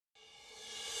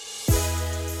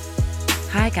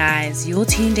Hi guys, you're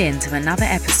tuned in to another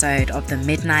episode of the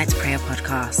Midnight Prayer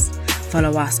Podcast.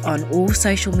 Follow us on all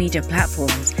social media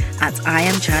platforms at I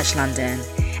Am Church London.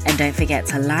 And don't forget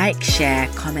to like, share,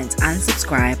 comment and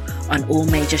subscribe on all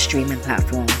major streaming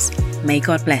platforms. May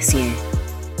God bless you.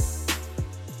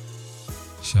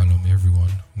 Shalom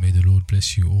everyone. May the Lord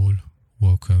bless you all.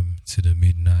 Welcome to the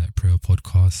Midnight Prayer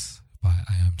Podcast by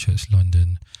I Am Church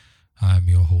London. I am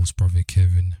your host, Brother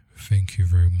Kevin. Thank you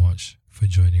very much for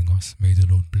joining us. May the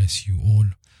Lord bless you all.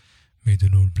 May the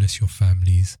Lord bless your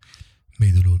families.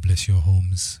 May the Lord bless your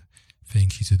homes.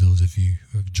 Thank you to those of you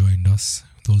who have joined us.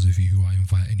 Those of you who are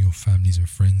inviting your families and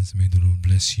friends. May the Lord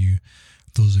bless you.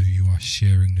 Those of you who are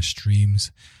sharing the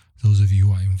streams. Those of you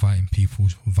who are inviting people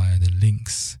via the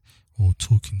links or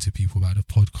talking to people about the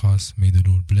podcast. May the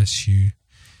Lord bless you.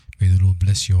 May the Lord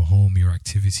bless your home, your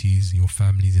activities, your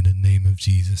families in the name of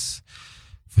Jesus.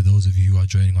 For those of you who are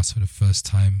joining us for the first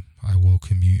time, I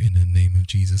welcome you in the name of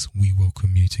Jesus. We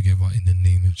welcome you together in the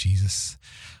name of Jesus.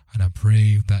 And I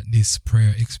pray that this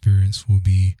prayer experience will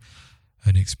be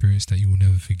an experience that you will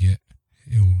never forget.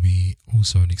 It will be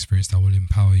also an experience that will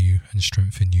empower you and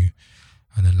strengthen you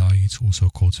and allow you to also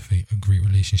cultivate a great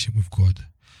relationship with God.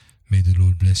 May the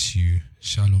Lord bless you.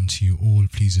 Shalom to you all.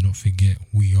 Please do not forget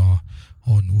we are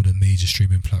on all the major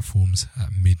streaming platforms at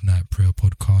Midnight Prayer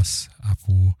Podcasts,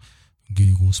 Apple,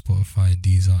 Google, Spotify,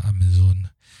 Deezer,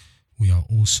 Amazon. We are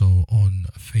also on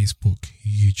Facebook,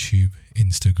 YouTube,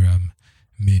 Instagram,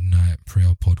 Midnight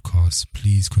Prayer Podcast.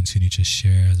 Please continue to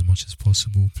share as much as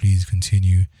possible. Please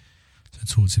continue to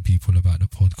talk to people about the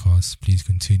podcast. Please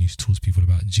continue to talk to people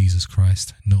about Jesus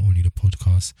Christ, not only the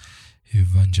podcast.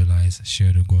 Evangelize,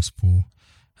 share the gospel,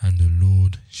 and the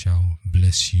Lord shall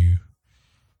bless you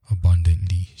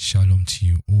abundantly. Shalom to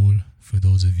you all. For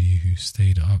those of you who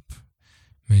stayed up,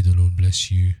 may the Lord bless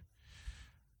you.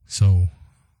 So,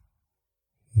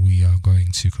 we are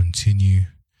going to continue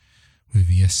with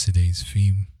yesterday's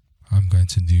theme. I'm going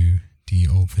to do the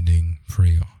opening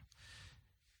prayer.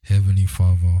 Heavenly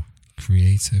Father,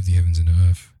 Creator of the heavens and the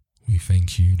earth, we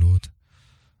thank you, Lord,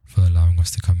 for allowing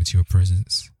us to come into your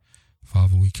presence.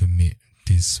 Father, we commit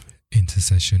this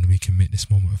intercession, we commit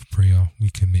this moment of prayer, we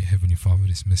commit, Heavenly Father,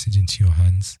 this message into your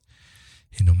hands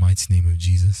in the mighty name of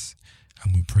Jesus.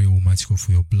 And we pray, Almighty God,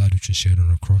 for your blood which was shed on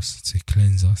the cross to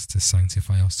cleanse us, to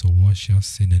sanctify us, to wash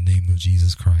us in the name of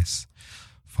Jesus Christ.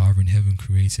 Father in heaven,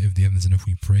 Creator of the heavens and earth,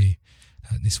 we pray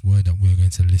that this word that we're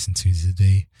going to listen to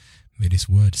today, may this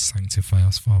word sanctify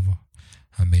us, Father.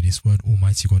 And may this word,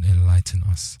 Almighty God, enlighten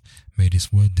us. May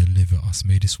this word deliver us.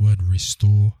 May this word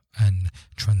restore and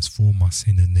transform us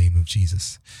in the name of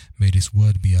Jesus. May this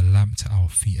word be a lamp to our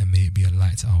feet and may it be a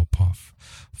light to our path.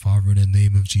 Father, in the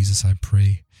name of Jesus, I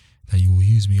pray that you will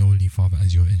use me only, Father,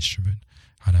 as your instrument.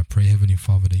 And I pray, Heavenly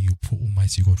Father, that you put,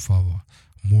 Almighty God, Father,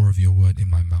 more of your word in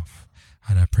my mouth.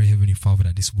 And I pray, Heavenly Father,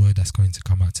 that this word that's going to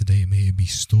come out today, may it be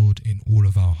stored in all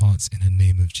of our hearts in the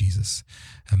name of Jesus.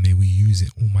 And may we use it,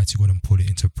 Almighty God, and put it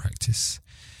into practice.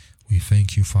 We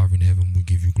thank you, Father in heaven. We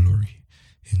give you glory.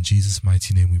 In Jesus'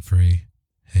 mighty name we pray.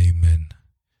 Amen.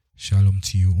 Shalom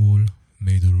to you all.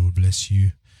 May the Lord bless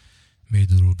you. May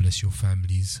the Lord bless your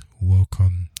families.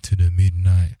 Welcome to the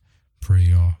Midnight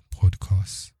Prayer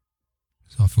Podcast.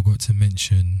 So I forgot to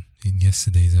mention in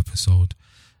yesterday's episode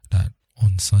that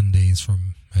on Sundays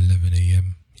from 11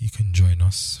 a.m. you can join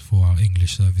us for our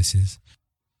English services.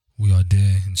 We are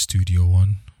there in Studio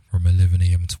 1 from 11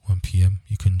 a.m. to 1 p.m.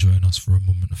 You can join us for a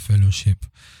moment of fellowship,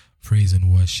 praise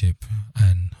and worship,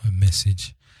 and a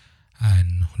message,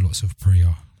 and lots of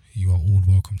prayer. You are all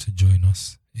welcome to join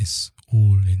us. It's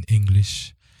all in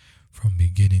English from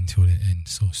beginning till the end.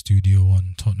 So Studio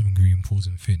 1, Tottenham Green Pools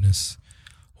and Fitness,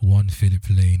 1 Phillip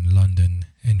Lane, London,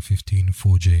 N15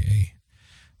 4JA.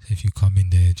 So if you come in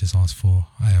there, just ask for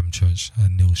I Am Church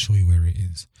and they'll show you where it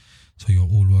is. So you're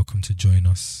all welcome to join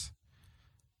us.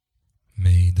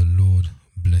 May the Lord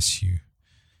bless you.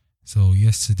 So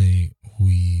yesterday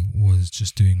we was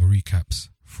just doing recaps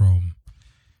from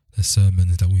the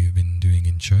sermons that we've been doing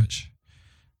in church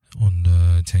on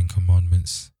the 10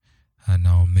 Commandments. And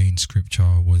our main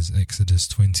scripture was Exodus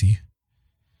 20.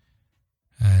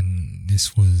 And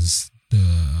this was the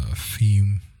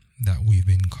theme that we've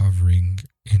been covering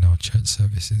in our church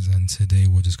services. And today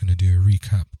we're just going to do a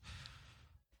recap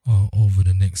over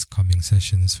the next coming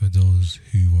sessions for those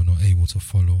who were not able to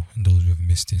follow and those who have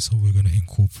missed it. So we're going to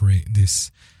incorporate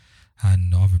this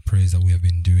and other prayers that we have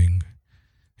been doing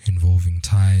involving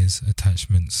ties,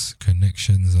 attachments,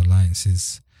 connections,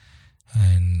 alliances,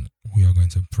 and we are going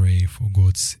to pray for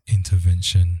God's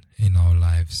intervention in our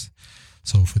lives.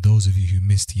 So for those of you who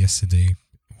missed yesterday,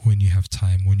 when you have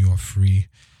time, when you are free,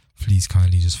 please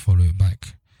kindly just follow it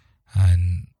back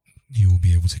and you will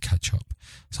be able to catch up.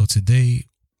 So today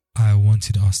I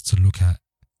wanted us to look at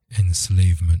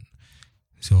enslavement.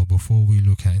 So before we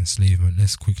look at enslavement,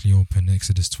 let's quickly open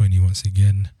Exodus 20 once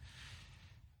again.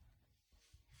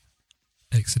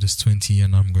 Exodus 20,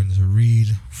 and I'm going to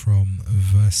read from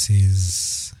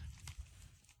verses,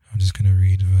 I'm just going to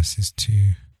read verses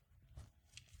 2.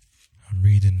 I'm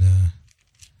reading the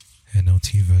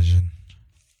NLT version.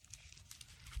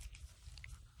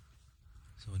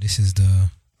 So this is the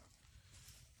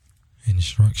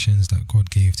instructions that God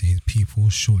gave to his people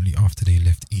shortly after they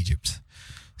left Egypt.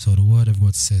 So the word of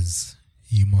God says,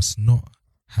 "You must not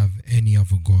have any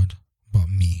other God but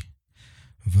me."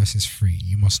 Verses 3,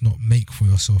 "You must not make for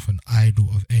yourself an idol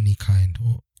of any kind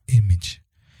or image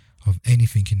of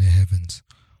anything in the heavens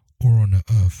or on the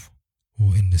earth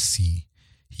or in the sea.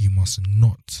 You must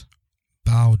not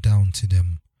bow down to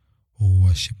them or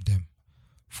worship them.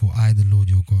 For I, the Lord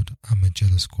your God, am a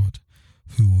jealous God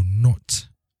who will not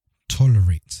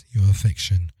tolerate your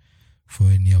affection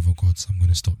for any other gods." I'm going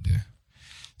to stop there.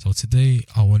 So today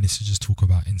I wanted to just talk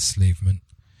about enslavement.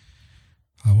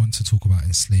 I want to talk about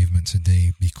enslavement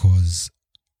today because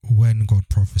when God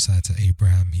prophesied to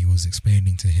Abraham, he was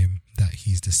explaining to him that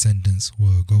his descendants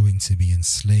were going to be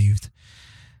enslaved,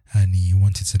 and he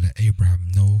wanted to let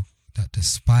Abraham know that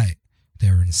despite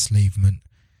their enslavement,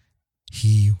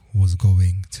 he was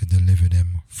going to deliver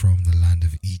them from the land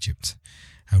of Egypt.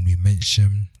 And we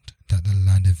mentioned that the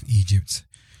land of Egypt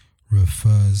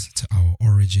refers to our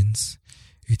origins.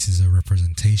 It is a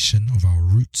representation of our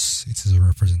roots. It is a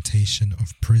representation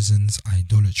of prisons,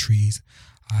 idolatries,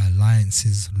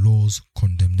 alliances, laws,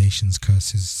 condemnations,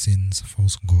 curses, sins,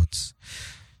 false gods.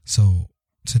 So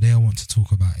today I want to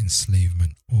talk about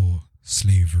enslavement or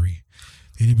slavery.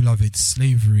 Dearly beloved,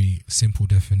 slavery, simple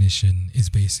definition, is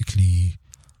basically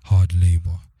hard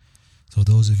labor. So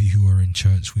those of you who are in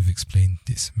church, we've explained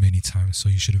this many times, so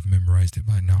you should have memorized it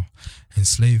by now.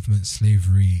 Enslavement,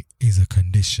 slavery, is a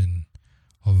condition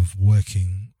of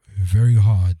working very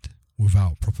hard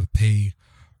without proper pay,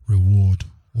 reward,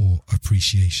 or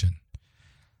appreciation.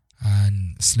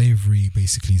 And slavery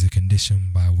basically is a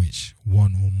condition by which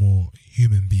one or more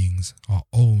human beings are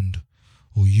owned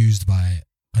or used by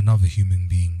another human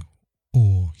being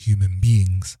or human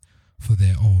beings for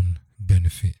their own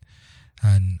benefit.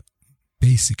 And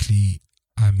basically,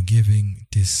 I'm giving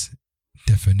this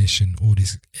definition or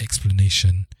this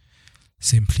explanation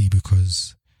simply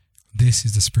because this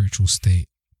is the spiritual state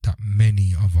that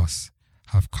many of us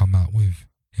have come out with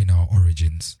in our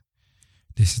origins.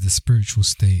 This is the spiritual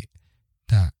state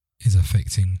that is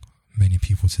affecting many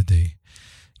people today.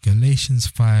 Galatians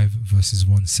 5 verses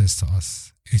 1 says to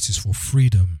us, "It is for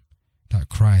freedom that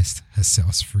Christ has set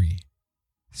us free.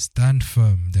 Stand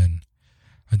firm then,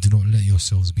 and do not let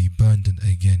yourselves be burdened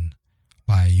again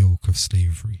by a yoke of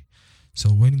slavery."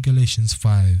 So when Galatians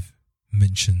 5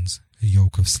 mentions a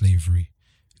yoke of slavery,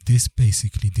 this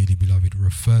basically, dearly beloved,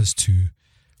 refers to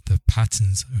the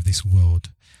patterns of this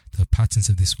world. The patterns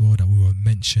of this world that we were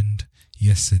mentioned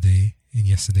yesterday in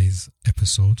yesterday's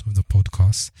episode of the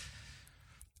podcast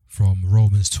from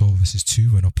Romans 12 verses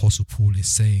 2, when Apostle Paul is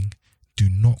saying, do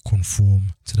not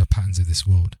conform to the patterns of this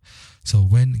world. So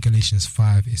when Galatians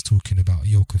 5 is talking about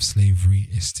yoke of slavery,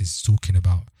 it's talking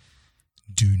about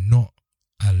do not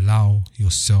allow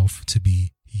yourself to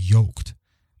be yoked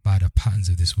by the patterns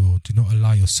of this world. Do not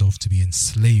allow yourself to be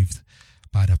enslaved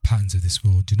by the patterns of this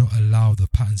world. Do not allow the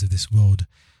patterns of this world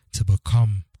to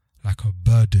become like a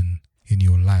burden in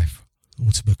your life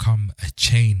or to become a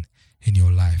chain in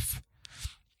your life.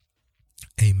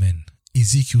 Amen.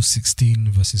 Ezekiel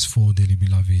 16 verses 4, dearly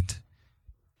beloved,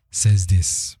 says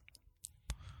this: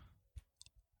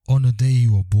 "On the day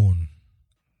you were born,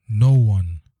 no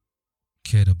one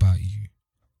cared about you.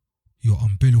 Your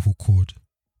umbilical cord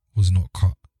was not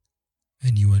cut,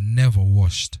 and you were never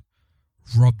washed,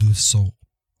 rubbed with salt,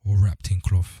 or wrapped in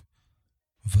cloth."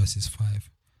 Verses 5.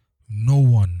 No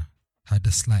one had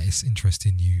the slightest interest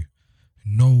in you.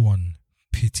 No one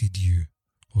pitied you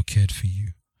or cared for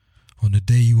you. On the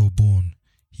day you were born,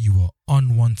 you were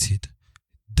unwanted,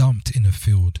 dumped in a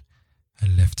field,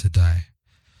 and left to die.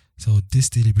 So this,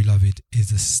 dearly beloved, is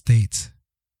the state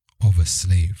of a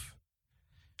slave.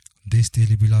 This,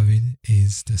 dearly beloved,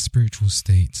 is the spiritual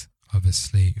state of a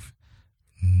slave.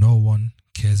 No one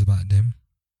cares about them.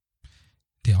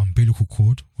 Their umbilical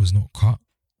cord was not cut,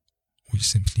 which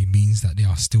simply means that they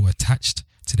are still attached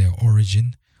to their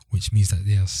origin, which means that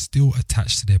they are still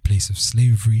attached to their place of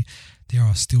slavery. They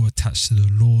are still attached to the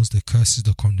laws, the curses,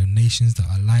 the condemnations, the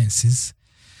alliances.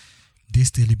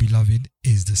 This, dearly beloved,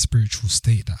 is the spiritual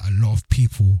state that a lot of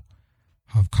people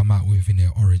have come out with in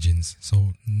their origins.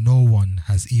 So no one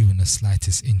has even the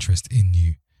slightest interest in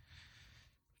you.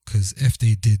 Because if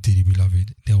they did, dearly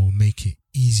beloved, they will make it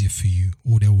easier for you,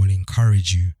 or they will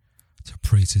encourage you to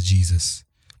pray to Jesus.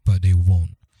 But they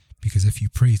won't. Because if you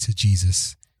pray to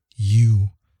Jesus, you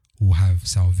will have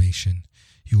salvation.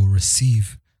 You will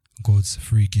receive God's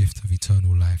free gift of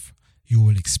eternal life. You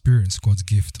will experience God's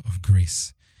gift of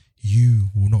grace. You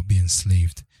will not be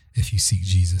enslaved if you seek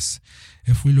Jesus.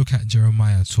 If we look at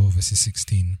Jeremiah 12 verses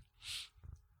 16,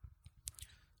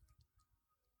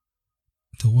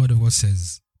 the word of God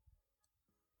says,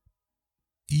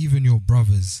 even your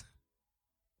brothers,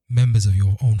 members of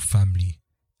your own family,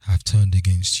 have turned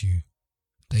against you.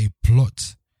 They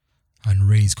plot and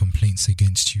raise complaints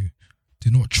against you. Do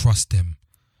not trust them,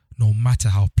 no matter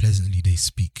how pleasantly they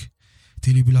speak.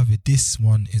 Dearly beloved, this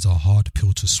one is a hard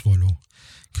pill to swallow.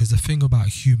 Because the thing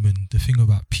about humans, the thing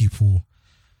about people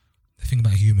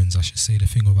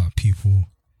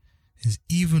is,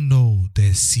 even though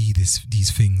they see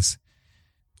these things,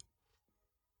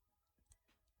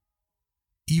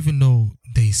 even though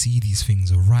they see these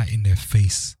things right in their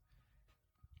face,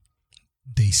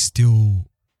 they still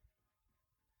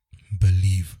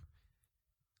believe.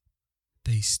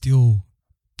 They still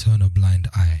turn a blind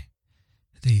eye.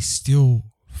 They still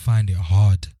find it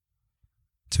hard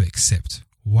to accept.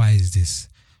 Why is this?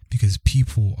 Because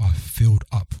people are filled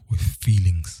up with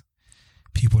feelings.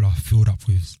 People are filled up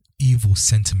with evil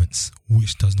sentiments,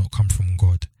 which does not come from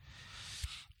God.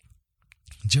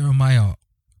 Jeremiah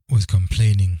was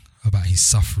complaining about his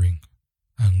suffering,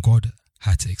 and God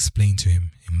had to explain to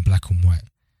him in black and white,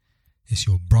 it's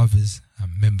your brothers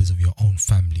and members of your own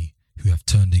family who have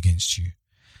turned against you.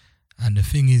 And the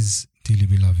thing is, dearly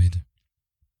beloved,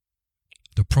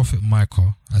 the prophet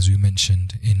Micah, as we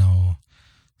mentioned in our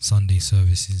Sunday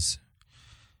services,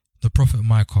 the prophet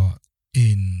Micah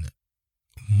in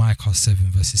Micah 7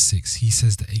 verses 6, he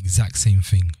says the exact same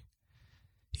thing.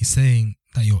 He's saying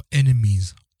that your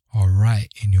enemies are right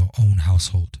in your own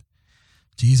household.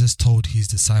 Jesus told his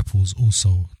disciples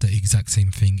also the exact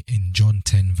same thing in John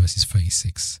 10 verses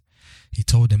 36. He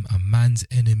told them a man's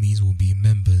enemies will be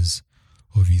members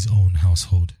of his own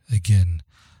household. Again,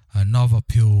 another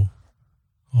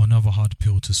hard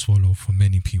pill to swallow for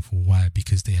many people. Why?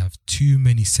 Because they have too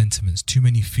many sentiments, too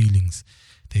many feelings.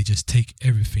 They just take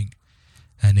everything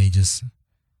and they just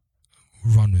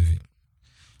run with it.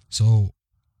 So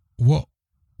what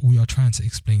we are trying to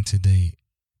explain today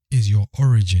is your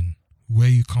origin, where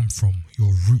you come from.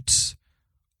 Your roots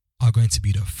are going to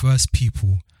be the first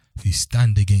people who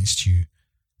stand against you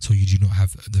so you do not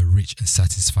have the rich and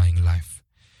satisfying life.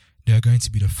 They are going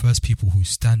to be the first people who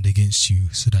stand against you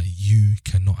so that you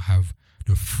cannot have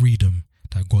the freedom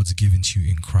that God's given to you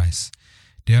in Christ.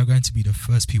 They are going to be the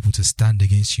first people to stand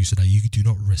against you so that you do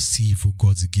not receive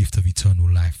God's gift of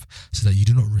eternal life, so that you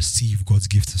do not receive God's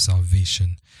gift of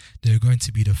salvation. They are going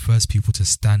to be the first people to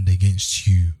stand against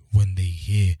you when they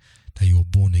hear that you're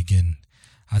born again.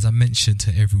 As I mentioned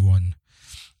to everyone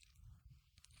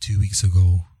 2 weeks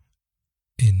ago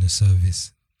in the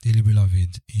service, dearly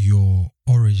beloved, your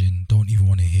origin don't even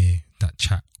want to hear that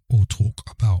chat or talk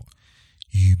about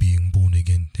you being born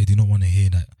again. They do not want to hear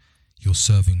that you're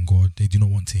serving God. They do not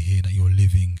want to hear that you're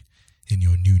living in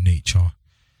your new nature,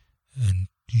 and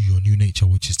your new nature,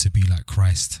 which is to be like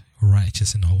Christ,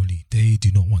 righteous and holy. They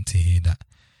do not want to hear that.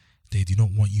 They do not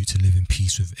want you to live in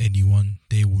peace with anyone.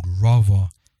 They would rather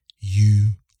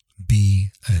you be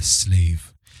a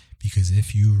slave, because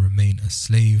if you remain a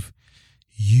slave,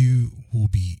 you will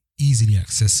be easily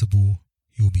accessible.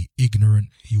 You'll be ignorant.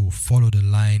 You will follow the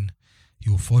line.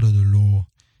 You will follow the law.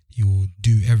 You will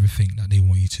do everything that they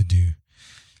want you to do.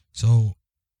 So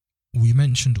we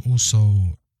mentioned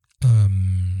also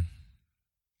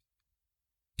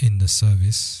in the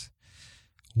service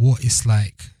what it's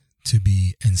like to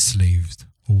be enslaved,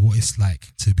 or what it's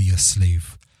like to be a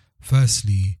slave.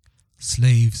 Firstly,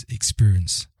 slaves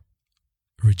experience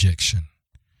rejection.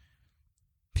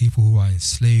 People who are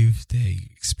enslaved, they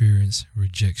experience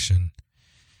rejection.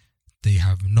 They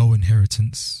have no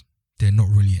inheritance. They're not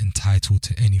really entitled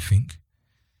to anything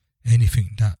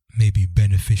that may be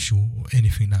beneficial, or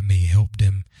anything that may help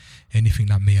them, anything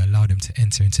that may allow them to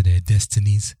enter into their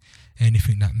destinies,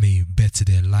 anything that may better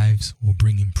their lives or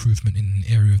bring improvement in an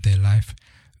area of their life.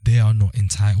 They are not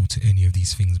entitled to any of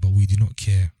these things, but we do not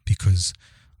care, because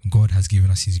God has given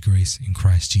us his grace in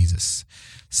Christ Jesus.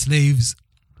 Slaves,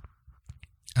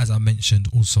 as I mentioned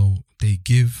also, they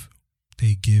give,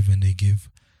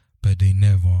 but they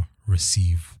never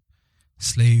receive.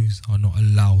 Slaves are not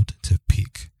allowed to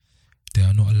pick. They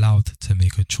are not allowed to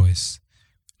make a choice.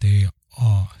 They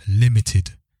are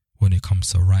limited when it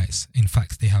comes to rights. In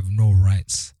fact, they have no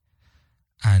rights,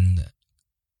 and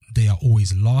they are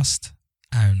always last,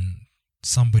 and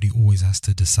somebody always has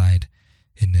to decide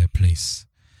in their place.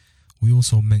 We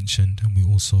also mentioned, and we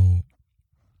also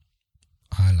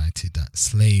highlighted, that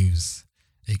slaves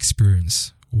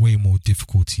experience way more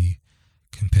difficulty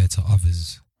compared to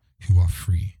others who are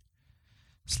free.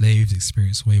 Slaves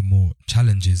experience way more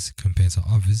challenges compared to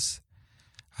others,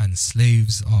 and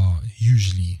slaves are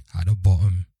usually at the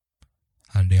bottom,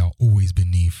 and they are always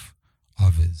beneath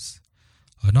others.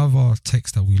 Another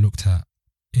text that we looked at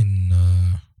in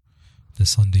the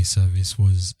Sunday service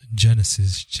was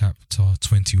Genesis chapter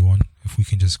 21. If we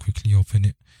can just quickly open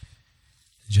it.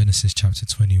 Genesis chapter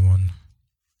 21,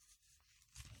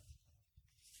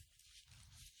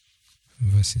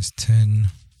 verses 10.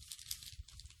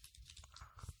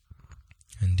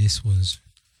 And this was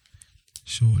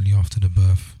shortly after the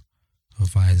birth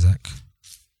of Isaac.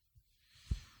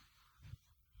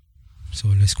 So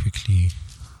let's quickly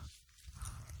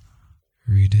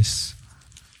read this.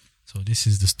 So this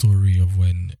is the story of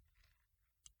when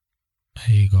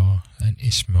Hagar and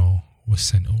Ishmael were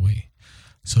sent away.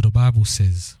 So the Bible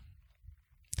says,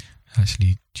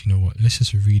 actually, do you know what? Let's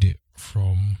just read it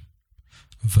from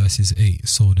verses 8,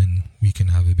 so then we can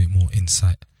have a bit more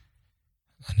insight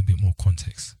and a bit more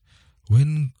context.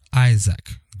 When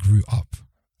Isaac grew up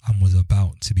and was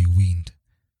about to be weaned,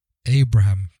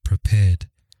 Abraham prepared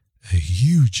a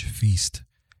huge feast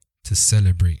to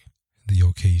celebrate the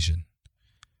occasion.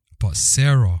 But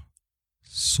Sarah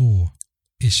saw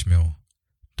Ishmael,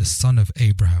 the son of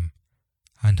Abraham,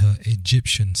 and her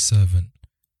Egyptian servant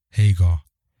Hagar,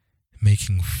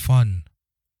 making fun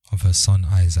of her son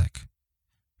Isaac.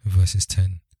 Verses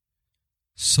 10.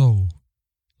 So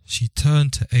she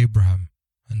turned to Abraham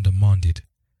and demanded,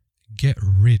 "Get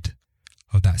rid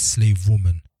of that slave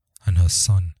woman and her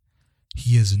son.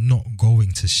 He is not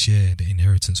going to share the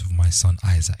inheritance of my son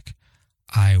Isaac.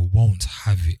 I won't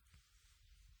have it."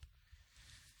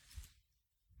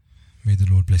 May the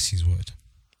Lord bless his word.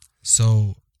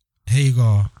 So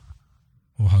Hagar,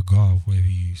 or Hagar,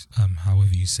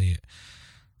 however you say it,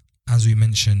 as we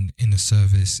mentioned in the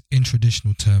service, in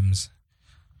traditional terms,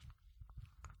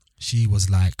 she was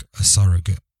like a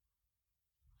surrogate,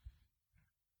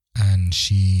 and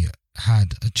she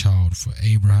had a child for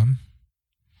Abraham.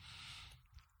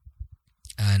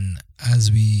 And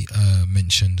as we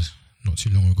mentioned not too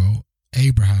long ago,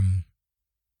 Abraham,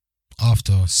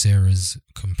 after Sarai's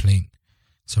complaint,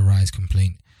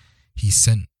 he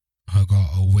sent Hagar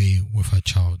away with her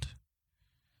child.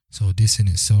 So this in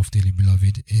itself, dearly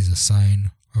beloved, is a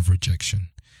sign of rejection.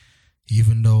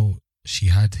 Even though she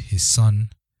had his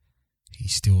son, he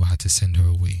still had to send her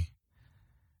away.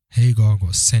 Hagar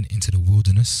got sent into the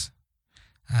wilderness,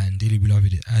 and dearly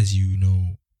beloved, as you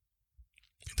know,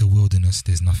 the wilderness,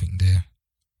 there's nothing there.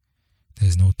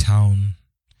 There's no town,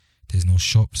 there's no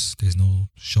shops, there's no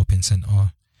shopping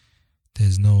centre,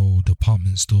 there's no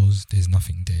department stores, there's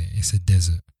nothing there. It's a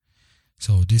desert.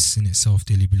 So this in itself,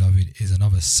 dearly beloved, is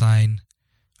another sign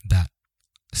that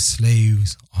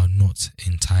slaves are not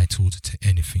entitled to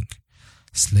anything.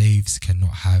 Slaves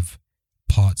cannot have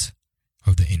part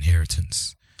of the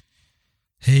inheritance.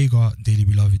 Hagar, dearly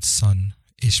beloved's son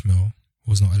Ishmael,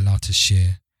 was not allowed to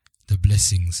share the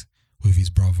blessings with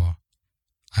his brother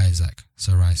Isaac,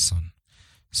 Sarai's son.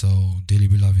 So, dearly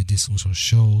beloved, this also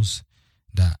shows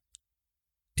that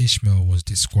Ishmael was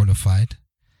disqualified,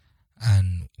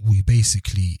 and we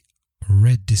basically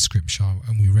read this scripture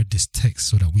and we read this text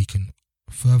so that we can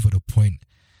further the point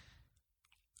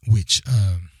which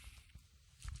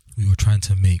we were trying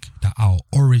to make, that our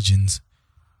origins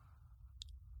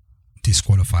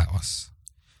disqualify us.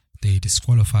 They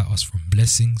disqualify us from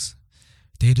blessings.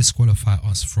 They disqualify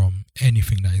us from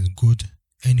anything that is good,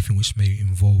 anything which may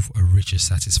involve a richer,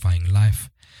 satisfying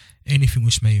life, anything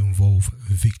which may involve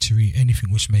victory,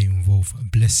 anything which may involve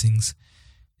blessings.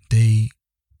 They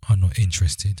are not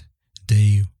interested.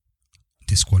 They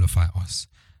disqualify us.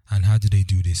 And how do they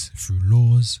do this? Through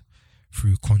laws,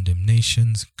 through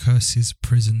condemnations, curses,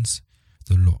 prisons,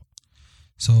 the lot.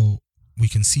 So we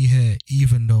can see here,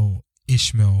 even though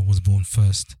Ishmael was born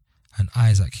first and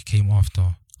Isaac came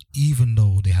after, even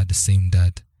though they had the same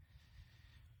dad,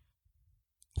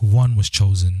 one was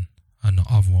chosen and the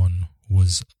other one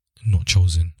was not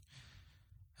chosen.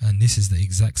 And this is the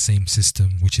exact same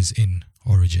system which is in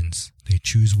Origins. They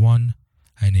choose one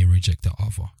and they reject the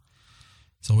other.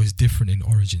 So it's different in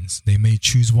Origins. They may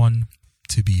choose one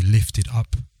to be lifted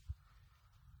up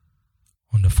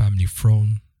on the family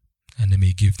throne, and they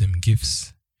may give them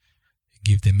gifts.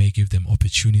 They may give them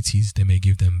opportunities. They may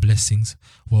give them blessings.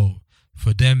 Well,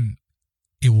 for them,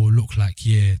 it will look like,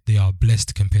 yeah, they are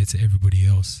blessed compared to everybody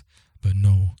else. But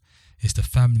no, it's the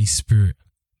family spirit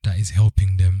that is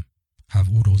helping them have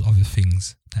all those other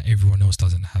things that everyone else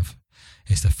doesn't have.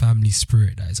 It's the family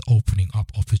spirit that is opening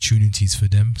up opportunities for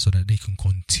them so that they can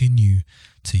continue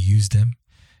to use them.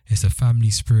 It's the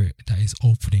family spirit that is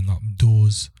opening up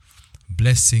doors,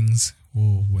 blessings,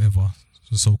 or whatever,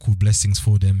 so-called blessings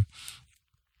for them,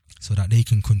 so that they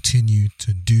can continue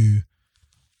to do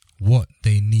what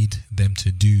they need them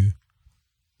to do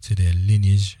to their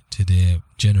lineage, to their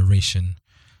generation,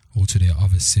 or to their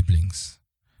other siblings.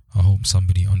 I hope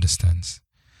somebody understands.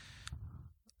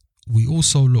 We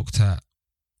also looked at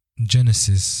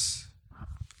Genesis.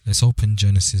 Let's open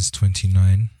Genesis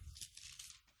 29.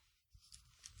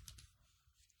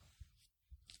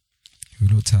 We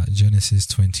looked at Genesis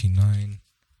 29,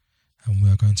 and we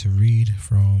are going to read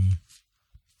from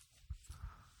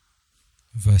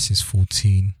verses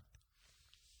 14.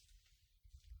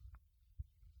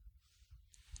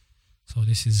 So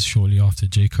this is shortly after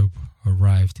Jacob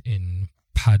arrived in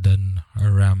Paddan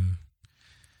Aram,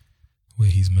 where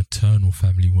his maternal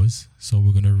family was. So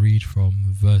we're going to read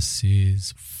from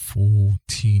verses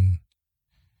 14.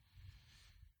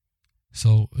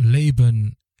 So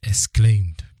Laban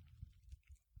exclaimed,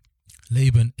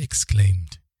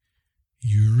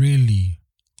 "You really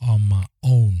are my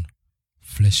own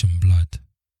flesh and blood."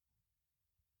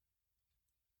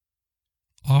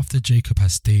 After Jacob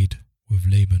had stayed with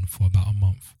Laban for about a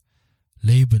month,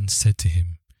 Laban said to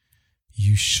him,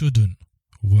 "You shouldn't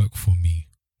work for me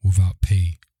without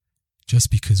pay just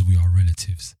because we are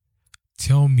relatives.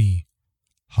 Tell me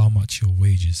how much your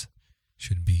wages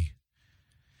should be."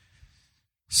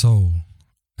 So,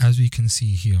 as we can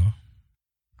see here,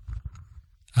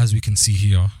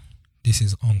 this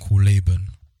is Uncle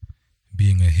Laban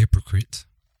being a hypocrite.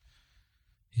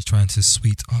 He's trying to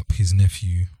sweet up his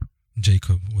nephew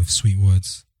Jacob with sweet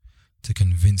words to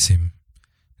convince him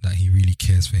that he really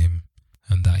cares for him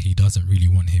and that he doesn't really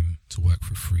want him to work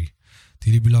for free.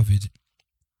 Dearly beloved,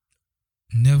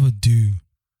 never do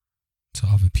to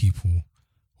other people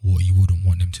what you wouldn't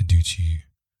want them to do to you.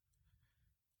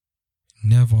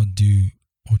 Never do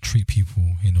or treat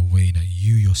people in a way that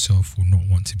you yourself will not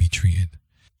want to be treated.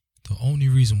 The only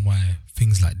reason why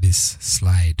things like this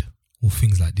slide or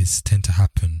things like this tend to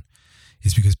happen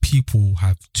is because people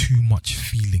have too much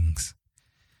feelings.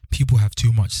 People have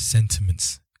too much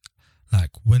sentiments.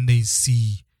 Like when they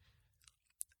see,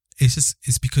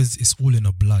 it's because it's all in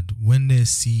the blood. When they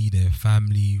see their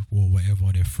family or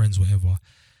whatever, their friends, whatever,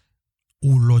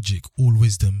 all logic, all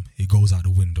wisdom, it goes out the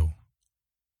window.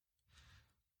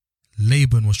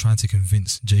 Laban was trying to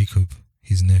convince Jacob,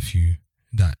 his nephew,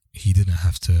 that he didn't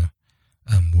have to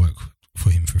work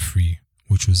for him for free,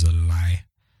 which was a lie.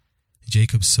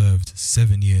 Jacob served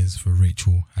 7 years for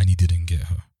Rachel and he didn't get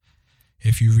her.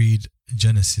 If you read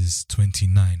Genesis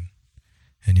 29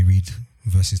 and you read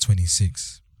verses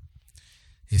 26,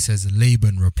 it says,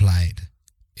 Laban replied,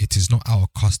 "It is not our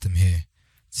custom here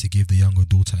to give the younger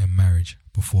daughter in marriage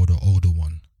before the older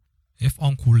one." If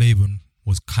Uncle Laban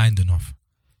was kind enough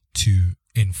to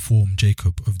inform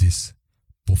Jacob of this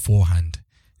beforehand,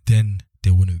 then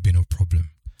there wouldn't have been a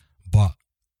problem. But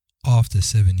after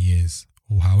 7 years,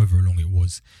 or however long it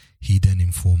was, he then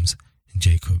informs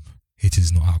Jacob, "It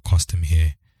is not our custom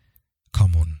here.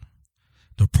 Come on."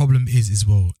 The problem is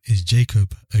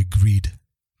Jacob agreed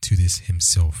to this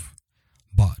himself.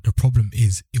 But the problem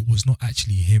is, it was not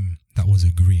actually him that was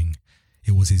agreeing.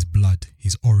 It was his blood,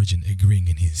 his origin agreeing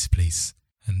in his place.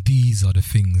 And these are the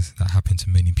things that happen to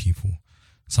many people.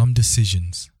 Some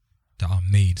decisions that are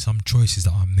made, some choices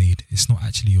that are made, it's not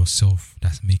actually yourself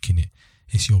that's making it.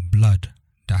 It's your blood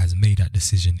that has made that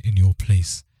decision in your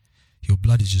place. Your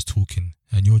blood is just talking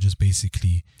and you're just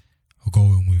basically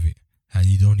going with it and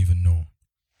you don't even know.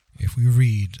 If we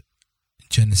read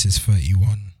Genesis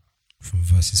 31 from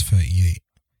verses 38,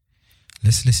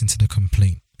 let's listen to the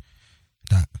complaint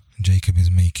that Jacob is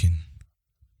making.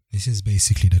 This is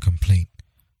basically the complaint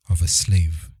of a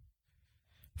slave.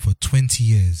 "For 20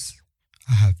 years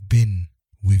I have been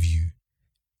with you,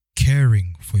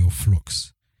 caring for your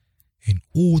flocks. In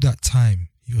all that time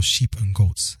your sheep and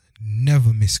goats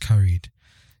never miscarried.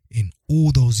 In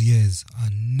all those years I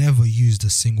never used a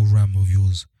single ram of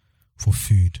yours for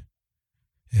food.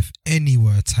 If any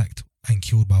were attacked and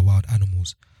killed by wild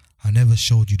animals, I never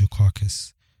showed you the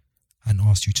carcass and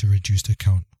asked you to reduce the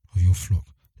count of your flock.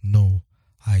 No,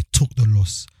 I took the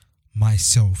loss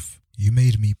myself. You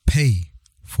made me pay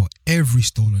for every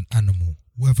stolen animal,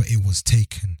 whether it was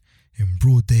taken in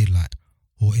broad daylight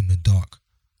or in the dark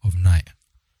of night."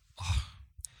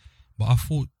 But I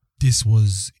thought this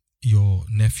was your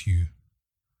nephew.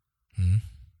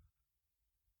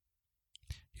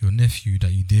 your nephew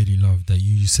that you dearly love, that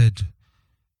you said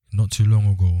not too long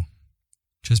ago,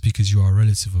 just because you are a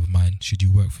relative of mine, should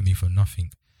you work for me for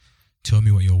nothing? Tell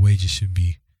me what your wages should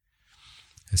be.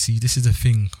 And see, this is the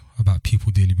thing about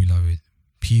people, dearly beloved.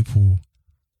 People,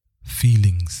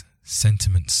 feelings,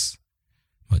 sentiments.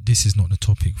 But this is not the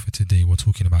topic for today. We're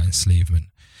talking about enslavement.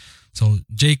 So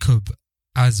Jacob,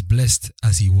 as blessed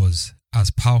as he was,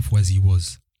 as powerful as he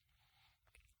was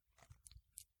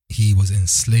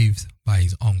enslaved by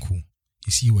his uncle.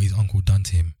 You see what his uncle done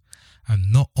to him.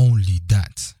 And not only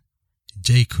that,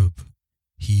 Jacob,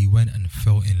 he went and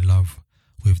fell in love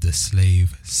with the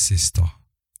slave sister.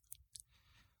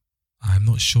 I'm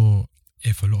not sure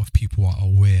if a lot of people are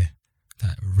aware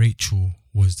that Rachel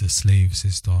was the slave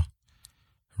sister.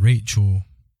 Rachel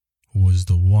was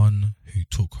the one who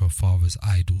took her father's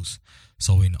idols.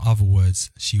 So in other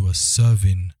words, she was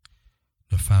serving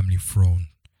the family throne.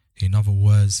 In other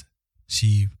words,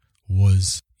 she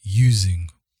was using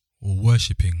or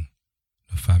worshipping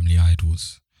the family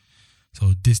idols.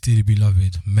 So this, dearly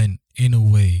beloved, meant in a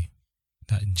way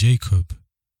that Jacob,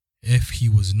 if he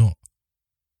was not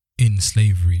in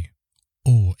slavery,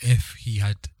 or if he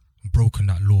had broken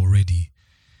that law already,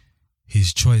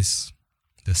 his choice,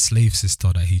 the slave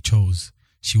sister that he chose,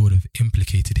 she would have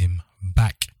implicated him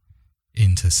back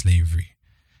into slavery,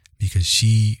 because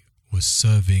she was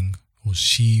serving, or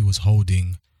she was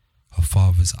holding her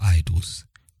father's idols.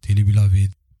 Dearly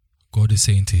beloved, God is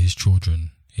saying to his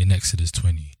children in Exodus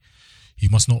 20, you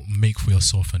must not make for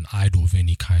yourself an idol of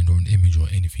any kind, or an image or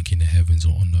anything in the heavens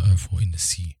or on the earth or in the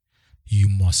sea. You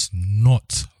must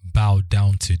not bow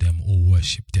down to them or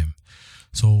worship them.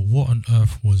 So what on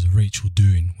earth was Rachel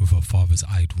doing with her father's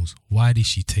idols? Why did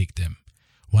she take them?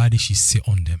 Why did she sit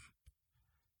on them?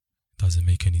 Doesn't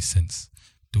make any sense.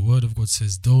 The word of God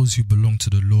says those who belong to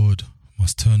the Lord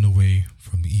must turn away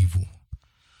from evil.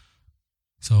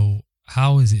 So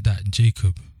how is it that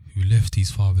Jacob, who left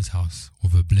his father's house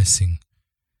with a blessing,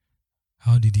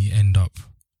 how did he end up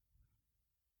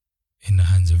in the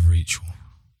hands of Rachel?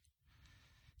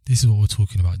 This is what we're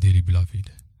talking about, dearly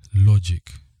beloved. Logic,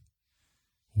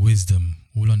 wisdom,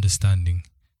 all understanding,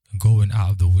 going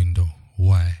out of the window.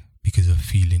 Why? Because of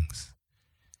feelings,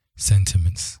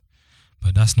 sentiments.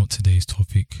 But that's not today's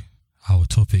topic. Our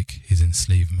topic is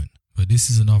enslavement. But this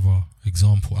is another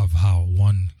example of how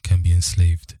one can be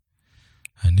enslaved.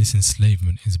 And this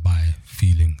enslavement is by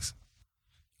feelings.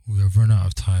 We have run out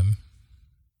of time.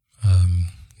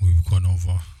 We've gone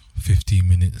over 15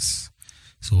 minutes.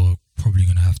 So we're probably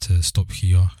going to have to stop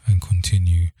here and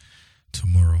continue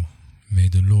tomorrow. May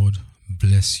the Lord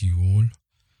bless you all.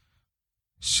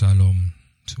 Shalom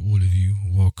to all of you.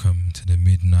 Welcome to the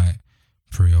Midnight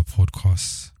Prayer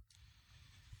Podcast.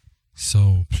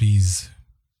 So please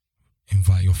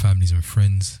invite your families and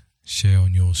friends. Share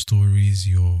on your stories,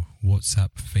 your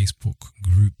WhatsApp, Facebook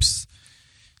groups.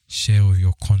 Share with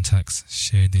your contacts.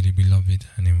 Share, dearly beloved,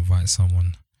 and invite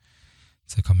someone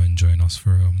to come and join us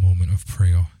for a moment of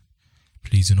prayer.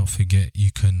 Please do not forget,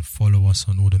 you can follow us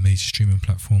on all the major streaming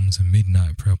platforms and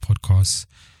Midnight Prayer Podcasts.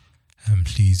 And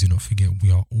please do not forget,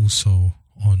 we are also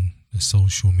on the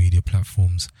social media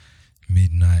platforms,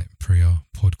 Midnight Prayer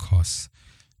Podcasts.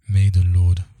 May the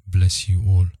Lord bless you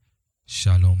all.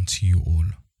 Shalom to you all.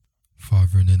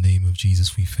 Father, in the name of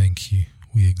Jesus, we thank you.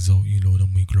 We exalt you, Lord,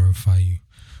 and we glorify you.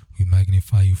 We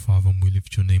magnify you, Father, and we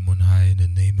lift your name on high in the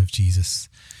name of Jesus.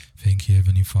 Thank you,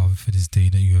 Heavenly Father, for this day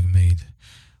that you have made.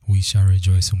 We shall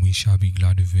rejoice and we shall be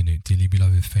glad within it. Dearly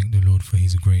beloved, thank the Lord for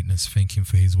his greatness. Thank him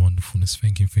for his wonderfulness.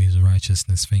 Thank him for his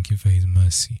righteousness. Thank him for his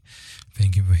mercy.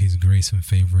 Thank him for his grace and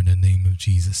favor in the name of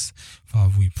Jesus.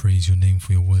 Father, we praise your name,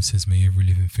 for your word says, may every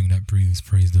living thing that breathes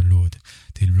praise the Lord.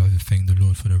 Dearly beloved, thank the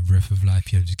Lord for the breath of life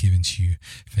he has given to you.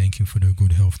 Thank him for the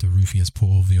good health, the roof he has put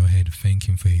over your head. Thank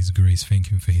him for his grace. Thank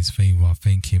him for his favor.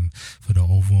 Thank him for the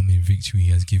overwhelming victory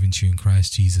he has given to you in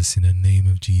Christ Jesus, in the name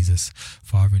of Jesus.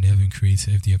 Father in heaven,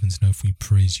 creator of the heavens and earth, we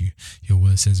praise you. Your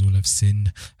word says all have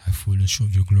sinned, have fallen short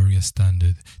of your glorious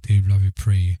standard. Dearly beloved,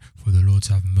 pray for the Lord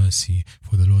to have mercy,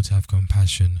 for the Lord to have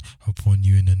compassion upon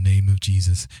you in the name of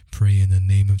Jesus. Pray in the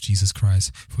name of Jesus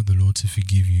Christ for the Lord to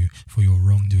forgive you for your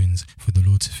wrongdoings, for the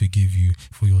Lord to forgive you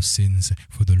for your sins,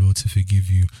 for the Lord to forgive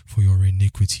you for your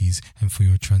iniquities and for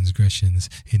your transgressions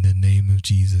in the name of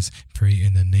Jesus. Pray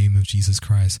in the name of Jesus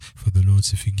Christ for the Lord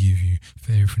to forgive you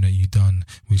for everything that you've done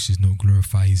which does not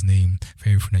glorify his name, for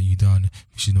everything that you've done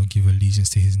which does not give allegiance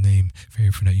to his name, for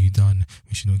everything that you've done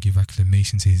which does not give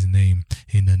acclamation to his name,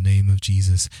 in the name of Jesus.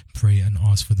 Jesus, pray and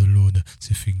ask for the Lord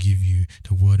to forgive you.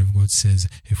 The word of God says,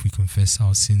 if we confess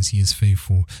our sins, he is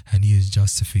faithful and he is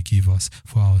just to forgive us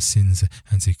for our sins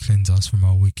and to cleanse us from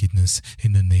our wickedness.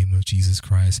 In the name of Jesus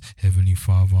Christ, Heavenly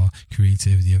Father,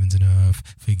 creator of the heavens and the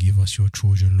earth, forgive us your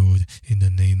children, Lord. In the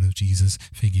name of Jesus,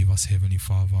 forgive us, Heavenly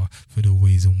Father, for the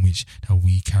ways in which that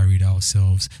we carried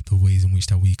ourselves, the ways in which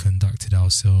that we conducted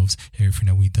ourselves, everything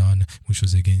that we done which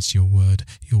was against your word,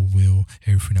 your will,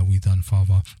 everything that we done,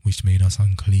 Father, which made us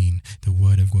unclean. The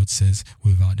word of God says,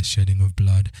 without the shedding of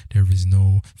blood, there is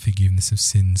no forgiveness of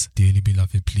sins. Dearly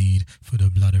beloved, plead for the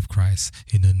blood of Christ.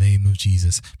 In the name of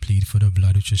Jesus, plead for the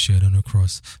blood which was shed on the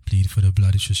cross. Plead for the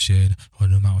blood which was shed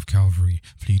on the Mount of Calvary.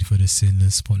 Plead for the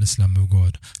sinless, spotless Lamb of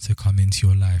God to come into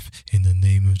your life. In the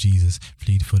name of Jesus,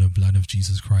 plead for the blood of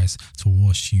Jesus Christ to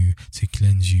wash you, to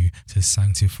cleanse you, to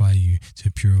sanctify you,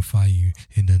 to purify you.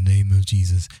 In the name of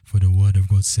Jesus, for the word of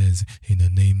God says, in the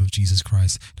name of Jesus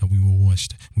Christ, that we were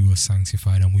washed, we were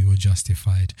sanctified, and we were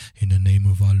justified. In the name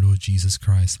of our Lord Jesus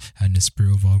Christ and the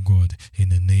Spirit of our God. In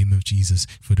the name of Jesus,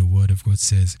 for the word of God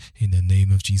says, in the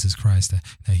name of Jesus Christ,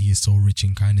 that he is so rich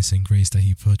in kindness and grace that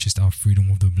he purchased our freedom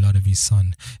with the blood of his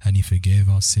Son, and he forgave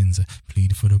our sins.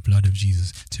 Plead for the blood of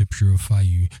Jesus to purify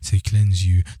you, to cleanse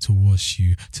you, to wash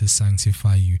you, to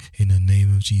sanctify you. In the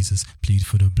name of Jesus, plead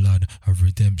for the blood of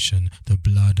redemption, the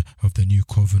blood of the new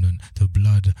covenant, the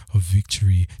blood of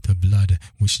victory, the blood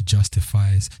which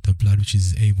justifies, the blood which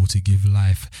is able to give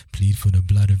life. Plead for the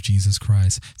blood of Jesus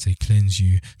Christ to cleanse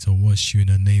you, to wash you. In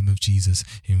the name of Jesus,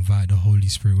 invite the Holy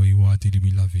Spirit where you are, dearly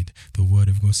beloved. The word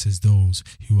of God says, those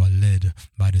who are led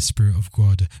by the Spirit of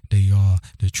God, they are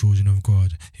the children of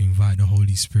God. Invite the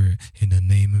Holy Spirit in the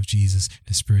name of Jesus,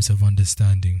 the Spirit of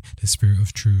understanding, the Spirit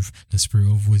of truth, the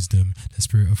Spirit of wisdom, the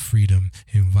Spirit of freedom.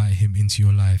 Invite him into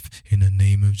your life in the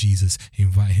name of Jesus.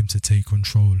 Invite him to take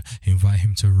control. Invite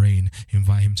him to reign.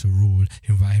 Invite him to rule.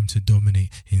 Invite him to dominate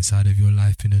inside of your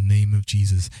life in the name of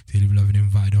Jesus. Dearly beloved,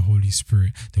 invite the Holy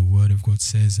Spirit. The word of God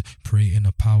says, pray in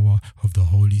the power of the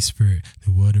Holy Spirit.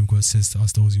 The word of God says to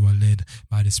us, those who are led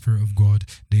by the Spirit of God,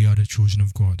 they are the children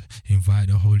of God. Invite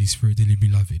the Holy Spirit, dearly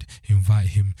beloved. Invite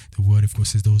him. The word of God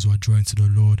says, those who are joined to the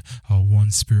Lord are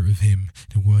one spirit with him.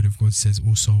 The word of God says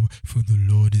also, for the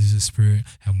Lord is the Spirit,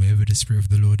 and wherever the Spirit of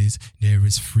the Lord is, there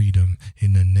is freedom.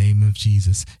 In the name of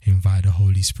Jesus, invite the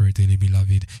Holy Spirit, dearly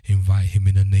beloved. Invite him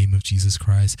in the name of Jesus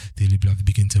Christ. Dearly beloved,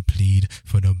 begin to plead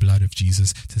for the blood of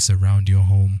Jesus to surround your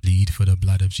home. Plead for the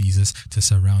blood of Jesus to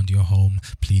surround your home.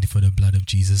 Plead for the blood of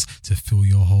Jesus to fill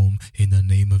your home. In the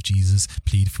name of Jesus,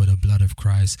 plead for the blood of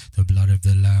Christ, the blood of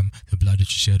the Lamb, the blood that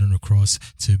you shed on the cross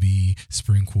to be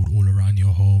sprinkled all around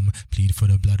your home. Plead for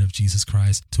the blood of Jesus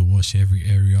Christ to wash every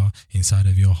area inside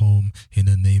of your home. In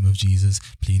the name of Jesus,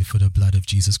 plead for the blood of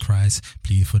Jesus Christ.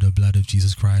 Plead for the blood of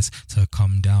Jesus Christ to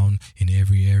come down in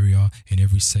every area, in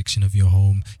every section of your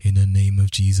home. In the name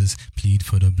of Jesus, plead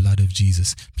for the blood of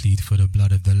Jesus. Plead for the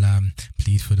blood of the Lamb.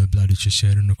 Plead for the blood that you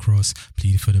shed on the cross.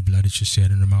 Plead for the blood that you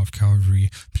shed on the Mount of Calvary.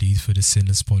 Plead for the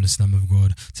sinless, spotless Lamb of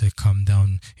God to come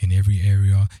down in every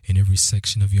area, in every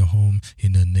section of your home.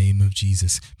 In the name of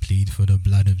Jesus, plead for the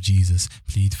blood of Jesus.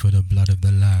 Plead for the blood of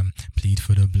the Lamb. Plead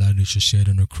for the blood that you shed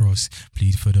on the cross.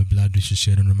 Plead for the blood that you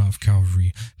shed on the Mount of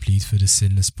Calvary. Plead for the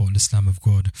sinless, spotless Lamb of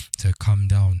God to come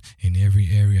down in every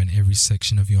area and every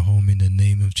section of your home. In the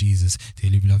name of Jesus,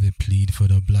 dearly beloved, plead for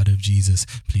the blood of Jesus.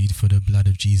 Plead for the blood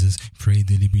of Jesus. Pray,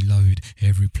 dearly beloved,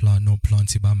 every plant not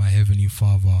planted by my Heavenly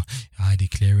Father, I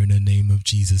declare in the name of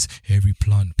Jesus, every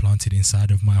plant planted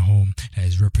inside of my home that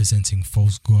is representing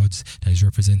false gods, that is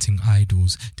representing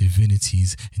idols,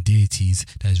 divinities, deities,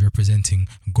 that is representing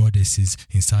goddesses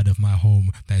inside of my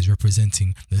home, that is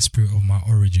representing the spirit of my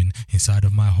origin inside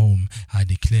of my home, I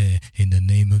declare in the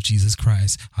name of Jesus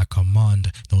Christ, I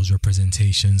command those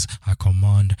representations, I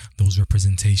command those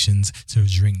representations to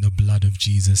drink the blood of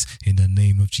Jesus in the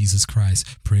name of Jesus Christ.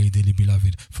 Pray, dearly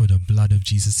beloved, for the blood of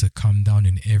Jesus to come down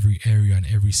in every area and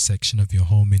every section of your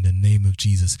home in the name of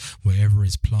Jesus. Wherever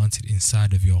is planted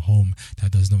inside of your home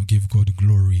that does not give God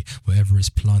glory, wherever is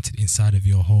planted inside of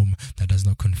your home that does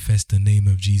not confess the name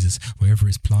of Jesus, wherever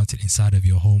is planted inside of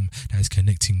your home that is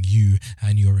connecting you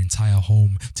and your entire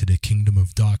home to the kingdom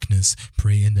of darkness,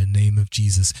 pray in the name of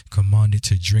Jesus. Command it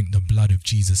to drink the blood of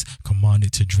Jesus. Command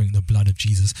it to drink the blood of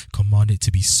Jesus. Command it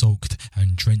to be soaked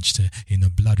and drenched in the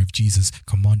blood of Jesus.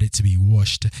 Command it to be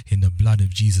washed in the blood of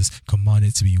Jesus. Command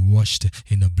it to be washed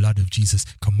in the blood of Jesus.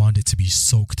 Command it to be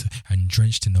soaked and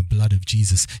drenched in the blood of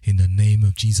Jesus in the name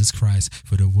of Jesus Christ.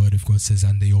 For the word of God says,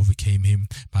 and they overcame him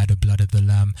by the blood of the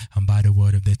Lamb and by the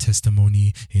word of their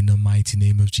testimony. In the mighty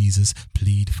name of Jesus,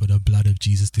 plead for the blood of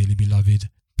Jesus, dearly beloved.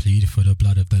 Plead for the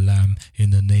blood of the Lamb in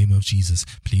the name of Jesus.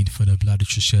 Plead for the blood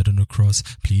which was shed on the cross.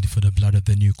 Plead for the blood of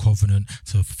the new covenant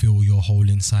to fill your whole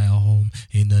entire home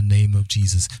in the name of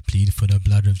Jesus. Plead for the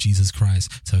blood of Jesus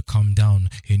Christ to come down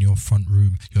in your front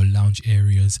room, your lounge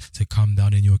areas, to come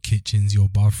down in your kitchens, your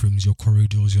bathrooms, your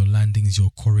corridors, your landings,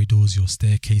 your corridors, your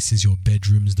staircases, your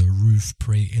bedrooms, the roof.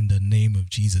 Pray in the name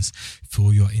of Jesus.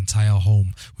 Fill your entire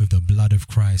home with the blood of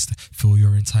Christ. Fill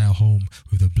your entire home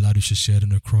with the blood which was shed on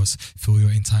the cross. Fill your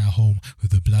entire home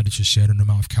with the blood which was shed on the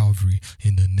Mount of Calvary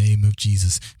in the name of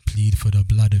Jesus. Plead for the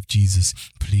blood of Jesus.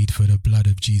 Plead for the blood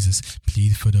of Jesus.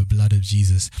 Plead for the blood of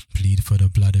Jesus. Plead for the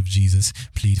blood of Jesus.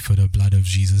 Plead for the blood of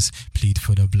Jesus. Plead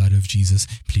for the blood of Jesus.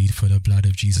 Plead for the blood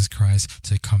of Jesus Christ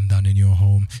to come down in your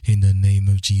home in the name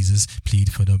of Jesus.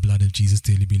 Plead for the blood of Jesus,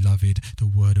 dearly beloved. The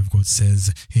word of God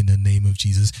says in the name of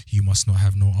Jesus, you must not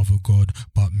have no other God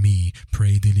but me.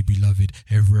 Pray, dearly beloved,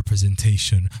 every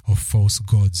representation of false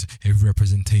gods, every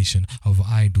representation of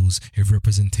idols, every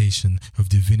representation of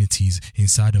divinities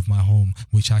inside of my home,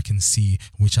 which I can see,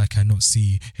 which I cannot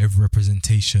see, every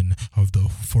representation of the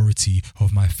authority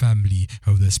of my family,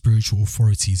 of the spiritual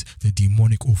authorities, the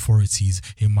demonic authorities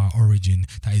in my origin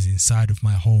that is inside of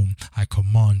my home, I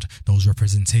command those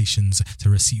representations to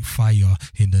receive fire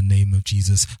in the name of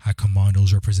Jesus. I command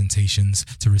those representations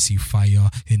to receive fire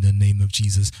in the name of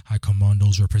Jesus. I command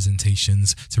those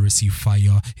representations to receive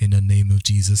fire in the name of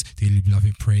Jesus. Dearly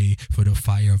beloved, pray for the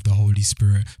fire of the Holy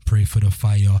Spirit. Pray for the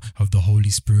fire of the Holy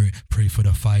Spirit. Pray for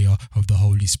the fire of the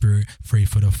Holy Spirit. Pray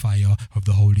for the fire of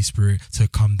the Holy Spirit to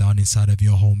come down inside of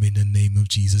your home in the name of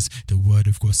Jesus. The word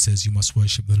of God says you must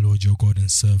worship the Lord your God and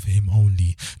serve him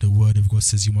only. The word of God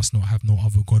says you must not have no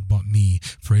other God but me.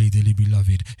 Pray, dearly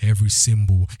beloved, every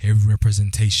symbol, every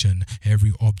representation,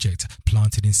 every object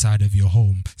planted inside of your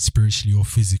home, spiritually or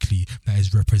physically, that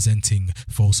is representing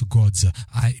false gods,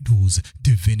 idols,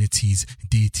 divinities,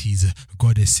 deities,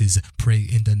 goddesses, pray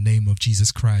in the name of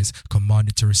Jesus Christ. Command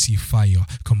it to receive fire.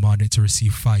 Command it to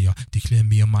receive fire. Declare,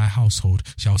 me and my household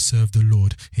shall serve the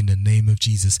Lord in the name of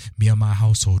Jesus. Me and my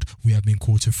household, we have been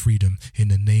called to freedom in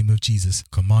the name of Jesus.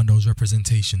 Command those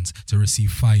representations to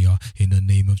receive fire in the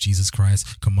name of Jesus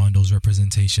Christ. Command those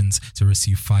representations to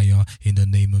receive fire in the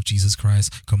name of Jesus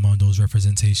Christ. Command those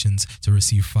representations to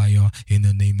receive fire in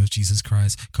the name of Jesus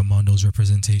Christ. Command those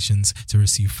representations to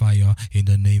receive fire in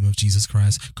the name of Jesus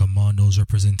Christ. Command those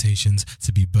representations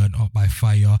to be burnt up by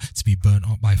fire, to be burnt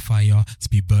up by fire, to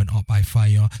be burnt up by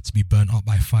fire, to be burnt up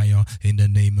by fire in the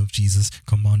name of Jesus.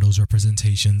 Command those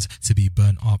representations to be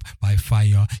burnt up by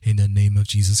fire in the name of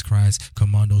Jesus Christ.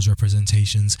 Command those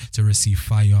representations to receive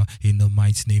fire in the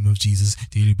mighty name of Jesus.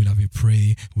 Dearly beloved,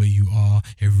 pray where you are.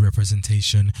 Every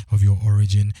representation of your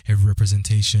origin, every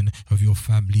representation of your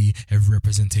family, every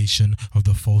representation of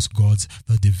the false gods,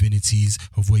 the divinities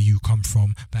of where you come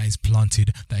from, that is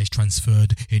planted, that is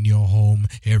transferred in your home.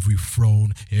 Every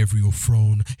throne,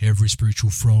 every spiritual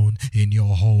throne in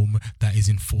your home that is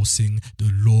enforcing the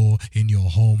law in your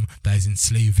home, that is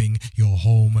enslaving your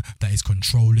home, that is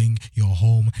controlling your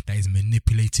home, that is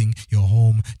manipulating your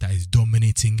home, that is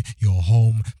dominating your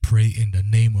home. Pray in the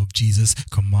name of Jesus.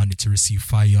 Command it to receive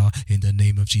fire in the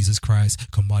name of Jesus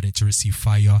Christ. Command it to receive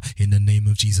fire in the name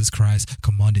of Jesus Christ.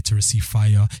 Command it to receive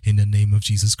fire in the name of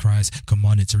Jesus Christ.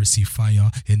 Command it to receive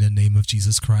fire in the name of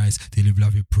Jesus Christ. Dearly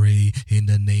beloved, pray in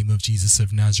the name of Jesus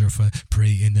of Nazareth.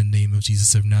 Pray in the name of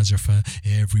Jesus of Nazareth.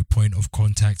 Every point of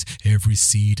contact, every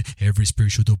seed, every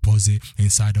spiritual deposit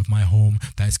inside of my home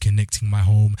that is connecting my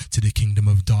home to the kingdom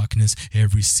of darkness,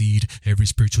 every seed, every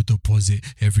spiritual deposit,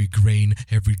 every grain,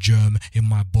 every germ in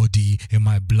my body, in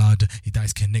my blood, that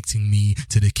is connecting me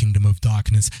to the kingdom of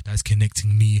darkness, that is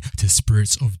connecting me to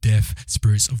spirits of death,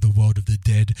 spirits of the world of the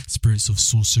dead, spirits of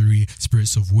sorcery,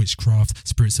 spirits of witchcraft,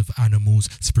 spirits of animals,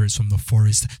 spirits from the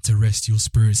forest, terrestrial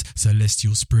spirits,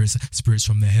 celestial spirits, spirits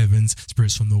from the heavens,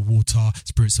 spirits from the water,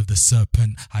 spirits of the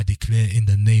serpent. I declare in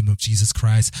the name of Jesus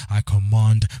Christ, I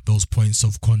command those points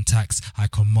of contacts, I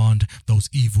command those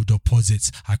evil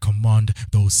deposits, I command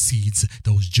those seeds,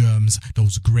 those germs,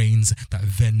 those grains, that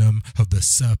venom of the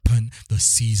serpent, the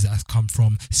seeds that have come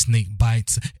from snake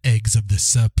bites, eggs of the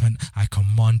serpent. I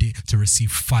command it to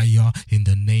receive fire in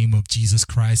the name of Jesus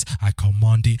Christ. I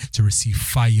command it to receive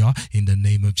fire in the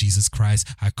name of Jesus Christ.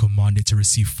 I command it to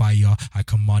receive fire. I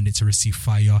command it to receive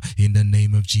fire in the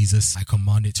name of Jesus. I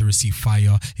command it to receive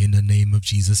fire in the name of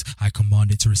Jesus. I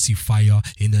command it to receive fire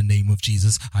in the name of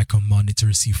Jesus. I command it to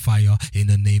receive fire in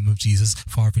the name of Jesus.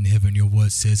 Father in heaven, your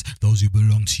word says those who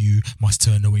belong to you must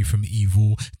turn away from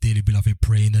evil. Dearly beloved,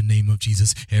 pray in the name of Jesus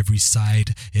Jesus. Every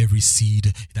side, every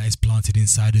seed that is planted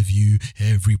inside of you,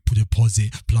 every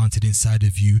deposit planted inside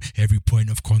of you, every point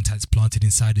of contact planted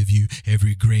inside of you,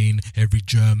 every grain, every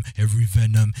germ, every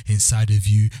venom inside of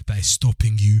you that is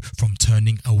stopping you from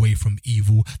turning away from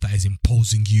evil, that is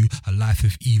imposing you a life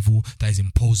of evil, that is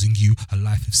imposing you a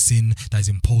life of sin, that is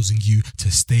imposing you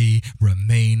to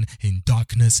remain in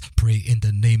darkness. Pray in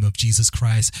the name of Jesus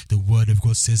Christ. The word of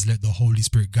God says, let the Holy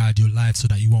Spirit guide your life so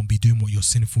that you won't be doing what your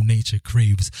sinful nature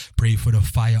craves. Pray for the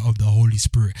fire of the Holy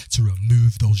Spirit to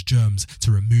remove those germs,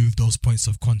 to remove those points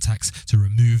of contacts, to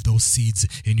remove those seeds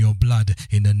in your blood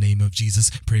in the name of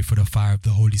Jesus. Pray for the fire of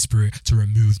the Holy Spirit to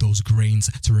remove those grains,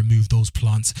 to remove those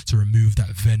plants, to remove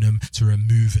that venom, to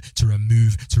remove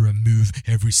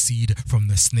every seed from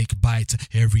the snake bite,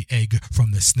 every egg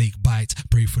from the snake bite.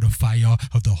 Pray for the fire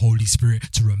of the Holy Spirit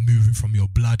to remove it from your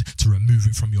blood, to remove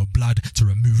it from your blood, to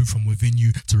remove it from within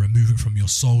you, to remove it from your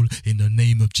soul in the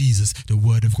name of Jesus. The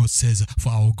word of God says, for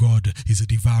our God is a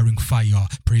devouring fire.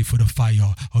 Pray for the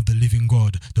fire of the living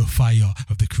God, the fire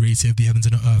of the creator of the heavens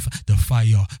and the earth, the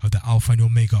fire of the Alpha and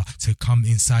Omega to come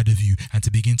inside of you and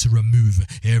to begin to remove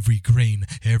every grain,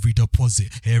 every deposit,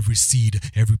 every seed,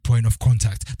 every point of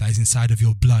contact that is inside of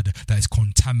your blood, that is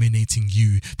contaminating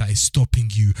you, that is stopping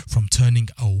you from turning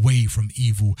away from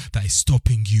evil, that is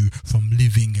stopping you from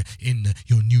living in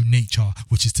your new nature,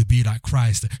 which is to be like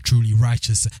Christ, truly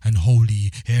righteous and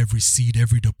holy. Every seed,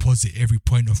 every deposit, every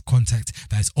point of contact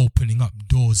that is opening up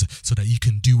doors so that you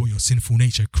can do what your sinful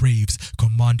nature craves,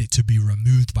 command it to be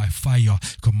removed by fire.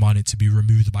 Command it to be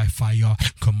removed by fire.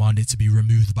 Command it to be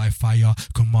removed by fire.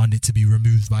 Command it to be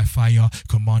removed by fire.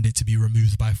 Command it to be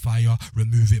removed by fire.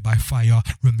 Remove it by fire.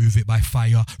 Remove it by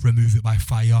fire. Remove it by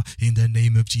fire in the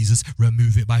name of Jesus.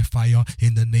 Remove it by fire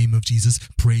in the name of Jesus.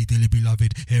 Pray, dearly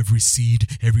beloved, every seed,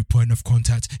 every point of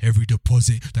contact, every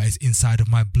deposit that is inside of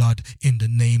my blood, in the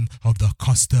name of the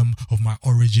custom of my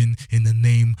origin, in the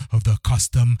name of the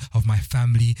custom of my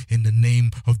family, in the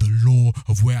name of the law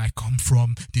of where I come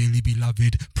from, dearly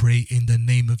beloved, pray in the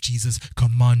name of Jesus.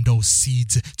 Command those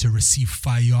seeds to receive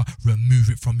fire. Remove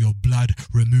it from your blood.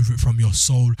 Remove it from your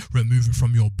soul. Remove it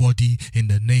from your body in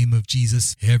the name of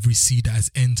Jesus. Every seed that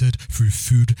has entered through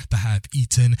food that I have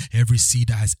eaten, every seed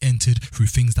that has entered through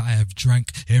things that I have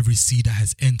drank, every seed that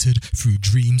has entered through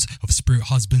dreams of spirit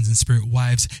husbands and spirit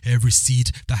wives, every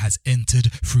seed that has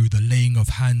entered through the laying of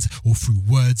hands or through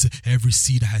words, every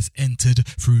seed that has entered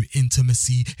through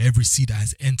intimacy, every seed that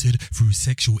has entered through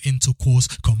sexual intercourse,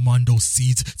 command those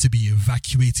seeds to be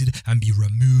evacuated and be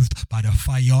removed by the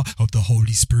fire of the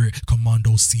Holy Spirit. Command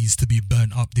those seeds to be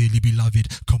burnt up, dearly beloved.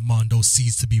 Command those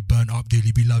seeds to be burnt up,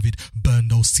 dearly beloved. Burn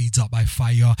those seeds up by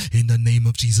fire in the name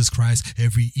of Jesus Christ.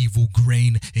 Every evil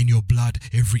grain in your blood,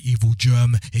 every evil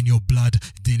germ in your blood,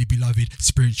 dearly beloved,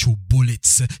 spiritual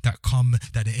bullets that come,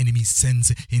 that the enemy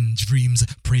sends in dreams,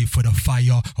 pray for the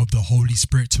fire of the Holy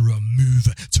Spirit to remove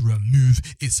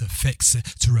its effects,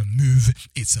 to remove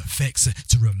its effects,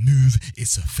 to remove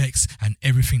its effects and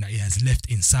everything that it has left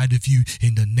inside of you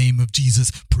in the name of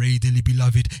Jesus. Pray, dearly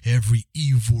beloved, every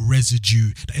evil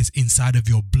residue that is inside of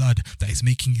your blood that is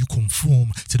making you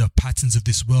conform to the patterns of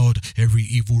this world, every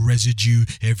evil residue,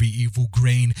 every evil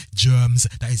grain, germs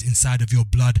that is inside of your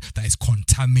blood that is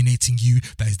contaminating you,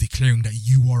 that is declaring that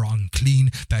you are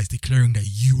unclean, that is declaring that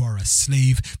you are a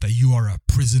slave, that you are a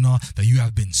prisoner, that you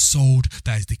have been sold,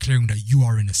 that is declaring that you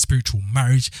are in a spiritual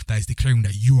marriage, that is declaring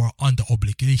that you are under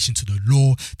obligation to the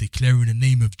law, declaring in the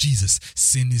name of Jesus,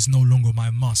 sin is no longer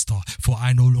my master, for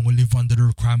I no longer live under the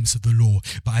requirements of the law,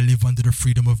 but I live under the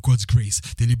freedom of God's grace.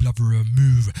 Dearly beloved,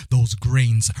 remove those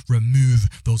grains, remove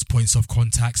those points of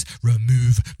contacts,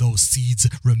 remove those seeds,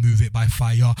 remove it by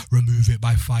fire, remove it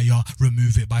by fire,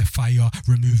 remove it by fire,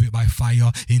 remove it by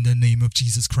fire in the name of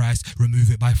Jesus Christ,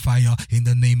 remove it by fire in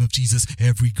the name of Jesus.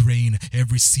 Every grain,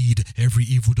 every seed, every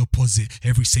evil deposit,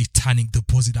 every satanic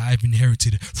deposit that I've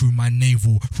inherited through my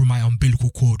navel, through my umbilical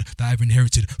cord, that I've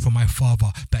inherited from my father,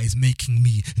 that is making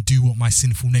me do what my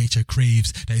sinful nature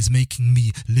craves, that is making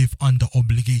me live under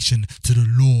obligation to the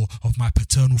law of my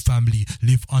paternal family,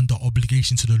 live under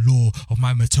obligation to the law of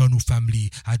my maternal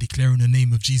family. I declare in the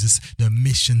name of Jesus, the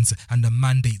missions and the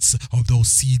mandates of those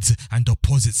seeds and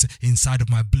deposits inside of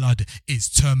my blood is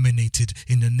terminated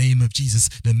in the name of Jesus.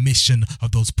 The mission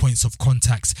of those points of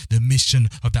contacts, the mission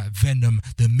of that venom,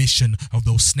 the mission of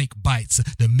those snake bites,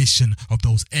 the mission of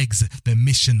those eggs, the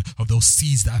mission of those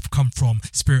seeds that have come from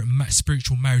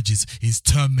spiritual marriages is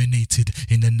terminated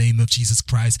in the name of Jesus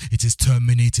Christ. It is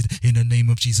terminated in the name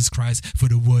of Jesus Christ. For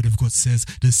the word of God says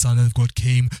the Son of God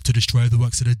came to destroy the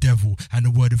works of the devil, and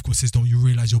the word of God says, don't you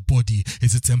realize your body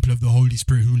is a temple of the Holy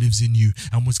Spirit who lives in you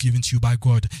and was given to you by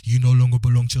God? You no longer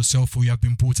belong to yourself, for you have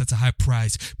been bought at a high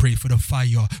price. Pray for the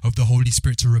fire of the Holy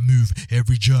Spirit to remove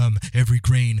every germ, every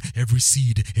grain, every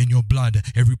seed in your blood,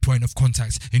 every point of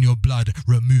contact in your blood.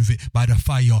 Remove it by the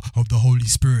fire of the Holy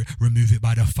Spirit. Remove it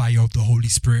by the fire of the Holy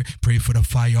Spirit. Pray for the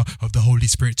fire of the Holy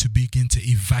Spirit to begin to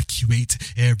evacuate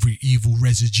every evil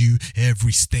residue,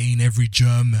 every stain, every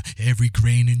germ, every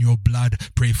grain in your blood.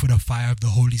 Pray for the fire of the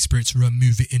Holy Spirit to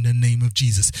remove it in the name of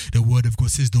Jesus. The word of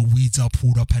God says the weeds are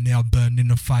pulled up and they are burned in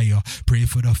the fire. Pray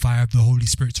for the fire of the Holy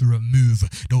Spirit to remove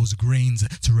those grains,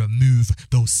 to remove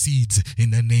those seeds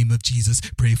in the name of Jesus.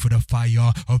 Pray for the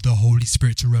fire of the Holy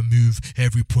Spirit to remove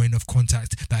every point of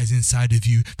contact that is inside of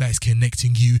you, that is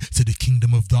connecting you to the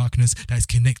kingdom of darkness, that is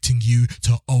connecting you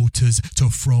to altars, to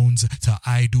thrones, to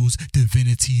idols,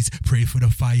 divinities. Pray for the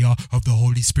fire of the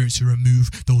Holy Spirit to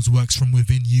remove those works from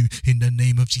within you in the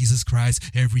name of Jesus Christ.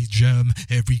 Every germ,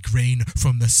 every grain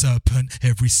from the serpent,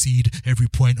 every seed, every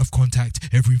point of contact,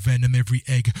 every venom, every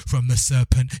egg from the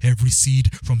serpent, every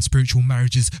seed from spiritual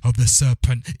marriages of the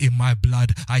serpent in my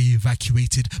blood, I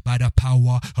evacuate it by the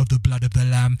power of the blood of the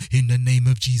Lamb in the name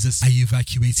of Jesus. I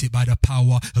evacuate it by the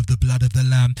power of the blood of the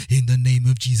Lamb in the name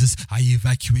of Jesus. I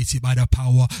evacuate it by the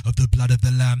power of the blood of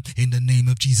the Lamb in the name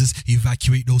of Jesus.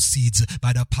 Evacuate those seeds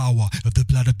by the power of the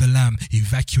blood of the Lamb.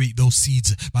 Evacuate those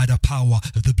seeds by the power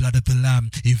of the blood of the Lamb.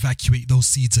 Evacuate those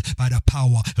seeds by the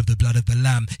power of the blood of the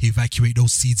Lamb. Evacuate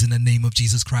those seeds in the name of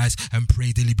Jesus Christ. And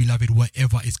pray, dearly beloved,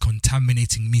 whatever is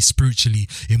contaminating me spiritually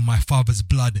in my father's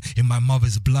blood, in my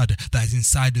mother's blood that is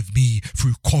inside of me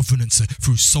through covenants,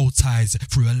 through soul ties,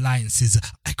 through alliances,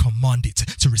 I command it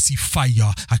to receive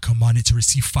fire. I command it to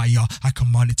receive fire. I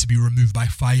command it to be removed by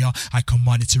fire. I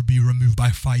command it to be removed by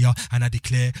fire. And I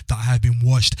declare that I have been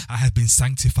washed, I have been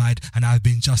sanctified, and I have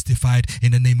been justified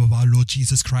in the name of our Lord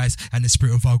Jesus Christ and the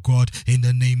Spirit of our God. In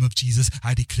the name of Jesus,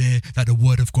 I declare that the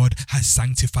word of God has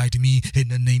sanctified me. In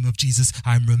the name of Jesus,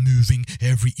 I am removing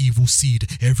every evil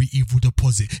seed, every evil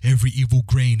deposit, every evil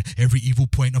grain, every evil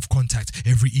point of contact,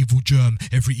 every evil germ,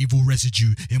 every evil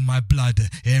residue in my blood,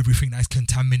 everything that is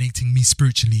contaminating me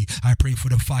spiritually. I pray for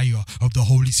the fire of the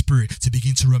Holy Spirit to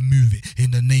begin to remove it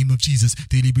in the name of Jesus.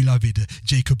 Dearly beloved,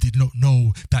 Jacob did not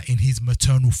know that in his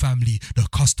maternal family the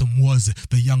custom was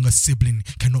the younger sibling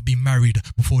cannot be married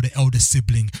before the elder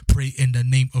sibling. Pray in the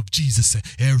name of Jesus.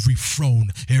 Every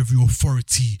throne, every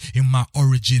authority in my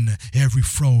origin, every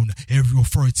throne, every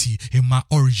authority in my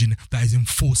origin that is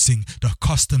enforcing the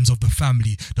customs of the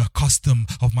family, the custom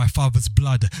of my father's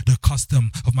blood, the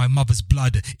custom of my mother's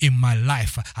blood in my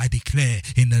life, I declare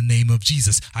in the name of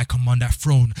Jesus, I command that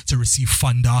throne to receive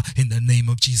thunder in the name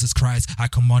of Jesus Christ. I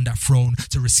command that throne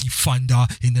to receive thunder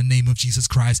in the name of Jesus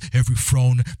Christ. Every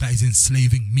throne that is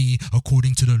enslaving me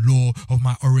according to the law of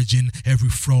my origin, every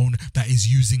throne that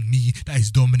is using me, that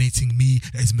is dominating me,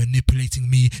 that is manipulating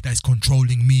me, that is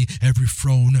controlling me, every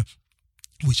throne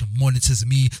which monitors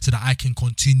me so that I can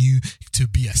continue to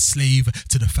be a slave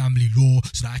to the family law,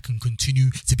 so that I can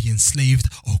continue to be enslaved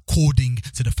according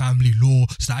to the family law,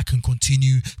 so that I can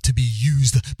continue to be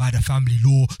used by the family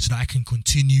law, so that I can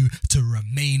continue to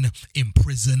remain in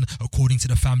prison according to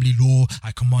the family law.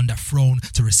 I command that throne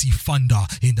to receive thunder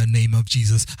in the name of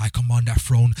Jesus. I command that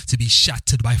throne to be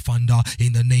shattered by thunder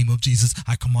in the name of Jesus.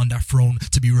 I command that throne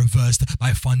to be reversed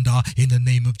by thunder in the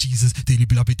name of Jesus. Dearly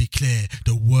beloved, declare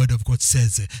the word of God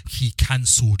says he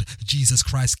cancelled, Jesus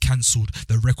Christ cancelled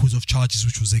the records of charges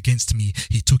which was against me.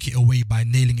 He took it away by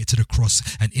nailing it to the cross,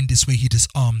 and in this way he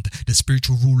disarmed the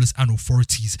spiritual rulers and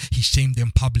authorities. He shamed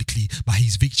them publicly by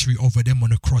his victory over them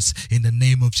on the cross in the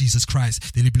name of Jesus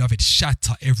Christ. Dearly beloved,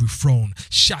 shatter every throne,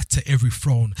 shatter every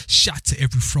throne, shatter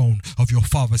every throne of your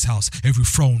father's house, every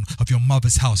throne of your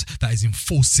mother's house that is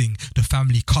enforcing the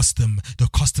family custom, the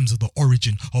customs of the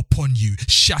origin upon you.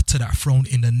 Shatter that throne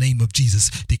in the name of Jesus.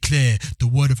 Declare the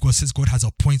word of God says God has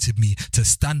appointed me to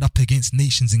stand up against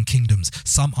nations and kingdoms.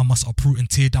 Some I must uproot and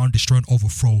tear down, destroy and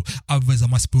overthrow. Others I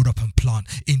must build up and plant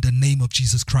in the name of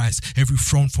Jesus Christ. Every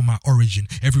throne from my origin,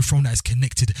 every throne that is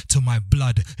connected to my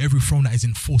blood, every throne that is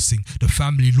enforcing the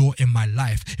family law in my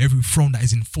life, every throne that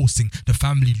is enforcing the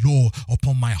family law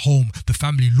upon my home, the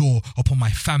family law upon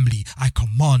my family, I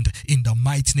command in the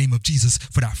mighty name of Jesus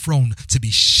for that throne to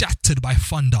be shattered by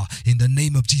thunder in the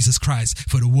name of Jesus Christ.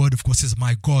 For the word of God says,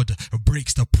 my God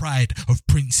breaks the pride of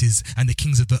princes, and the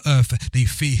kings of the earth, they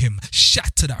fear him.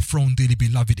 Shatter that throne, dearly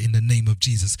beloved, in the name of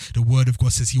Jesus. The word of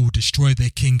God says he will destroy their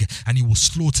king and he will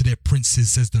slaughter their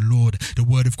princes, says the Lord. The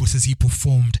word of God says he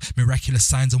performed miraculous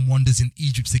signs and wonders in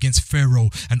Egypt against Pharaoh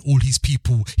and all his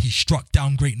people. He struck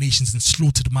down great nations and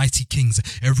slaughtered mighty kings.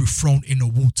 Every throne in the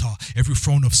water, every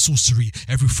throne of sorcery,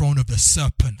 every throne of the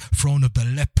serpent, throne of the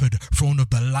leopard, throne of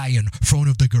the lion, throne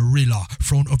of the gorilla,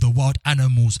 throne of the wild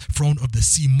animals, throne of the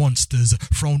sea monster, monsters,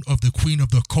 throne of the queen of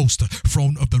the coast,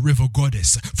 throne of the river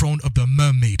goddess, throne of the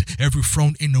mermaid, every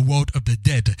throne in the world of the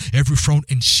dead, every throne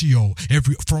in Sheol,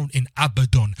 every throne in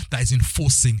Abaddon that is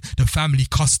enforcing the family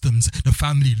customs, the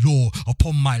family law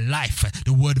upon my life.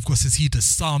 The word of God says he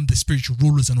disarmed the spiritual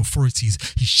rulers and authorities.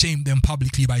 He shamed them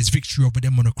publicly by his victory over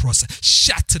them on the cross.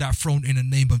 Shatter that throne in the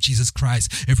name of Jesus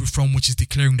Christ. Every throne which is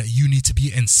declaring that you need to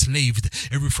be enslaved,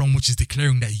 every throne which is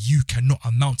declaring that you cannot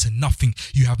amount to nothing,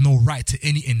 you have no right to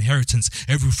any inheritance,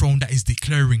 every throne that is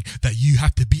declaring that you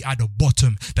have to be at the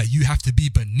bottom, that you have to be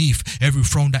beneath, every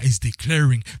throne that is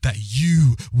declaring that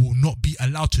you will not be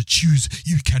allowed to choose,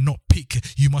 you cannot pick,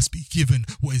 you must be given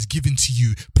what is given to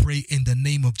you. Pray in the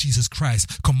name of Jesus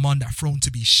Christ. Command that throne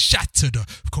to be shattered.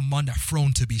 Command that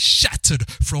throne to be shattered.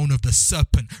 Throne of the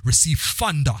serpent, receive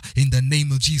thunder in the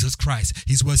name of Jesus Christ.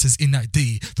 His word says, in that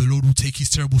day the Lord will take his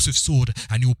terrible swift sword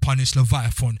and he will punish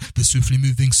Leviathan, the swiftly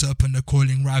moving serpent, the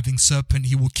coiling writhing serpent.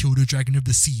 He will kill the dragon of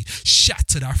the sea.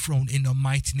 Shatter that throne in the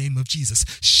mighty name of Jesus.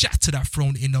 Shatter that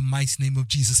throne in the mighty name of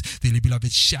Jesus. Dearly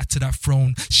beloved, shatter that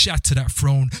throne. Shatter that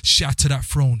throne. Shatter that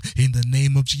throne in the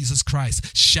name of Jesus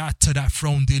Christ. Shatter that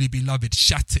throne, dearly beloved.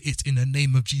 Shatter it in the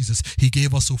name of Jesus. He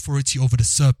gave us authority over the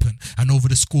serpent and over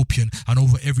the scorpion and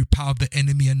over every power of the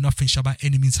enemy, and nothing shall by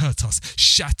enemies hurt us.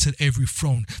 Shatter every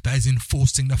throne that is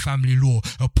enforcing the family law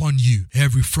upon you.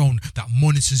 Every throne that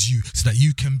monitors you so that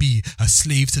you can be a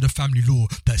slave to the family law,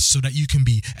 so that you can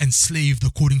be enslaved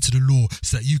according to the law,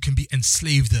 so that you can be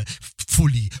enslaved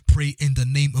fully. Pray in the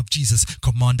name of Jesus.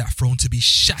 Command that throne to be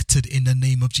shattered in the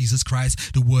name of Jesus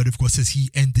Christ. The word of God says he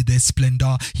ended their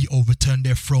splendor. He overturned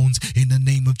their thrones in the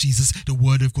name of Jesus. The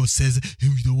word of God says,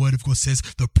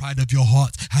 the pride of your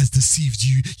heart has deceived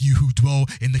you, you who dwell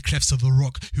in the clefts of the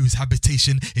rock, whose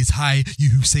habitation is high, you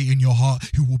who say in your heart,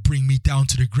 who will bring me down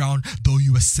to the ground? Though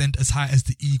you ascend as high as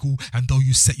the eagle, and though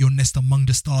you set your nest among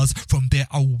the stars, from there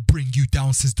I will bring you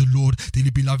down, says the Lord.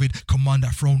 Dearly beloved, command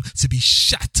that throne to be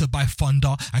shattered by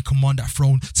thunder, and command that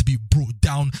throne to be brought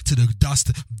down to the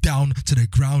dust, down to the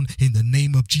ground in the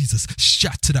name of Jesus.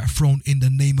 Shatter that throne in the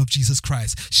name of Jesus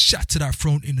Christ. Shatter that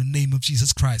throne in the name of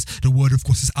Jesus Christ. The word of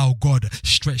God says our God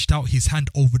stretched out his hand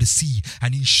over the sea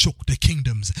and he shook the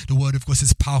kingdoms. The word of God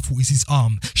says powerful is his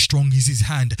arm, strong is his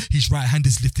hand, his right hand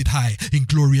is lifted high in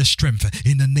glorious strength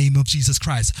in the name of Jesus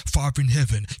Christ. Father in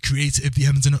heaven, creator of the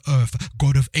heavens and the earth,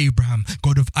 God of Abraham,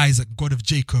 God of Isaac, God of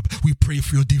Jacob, we pray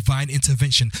for your divine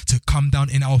intervention to come down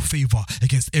in our favor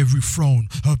against every throne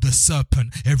of the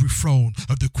serpent, every throne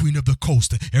of the queen of the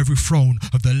coast, every throne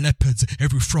of the leopards,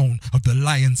 every throne of the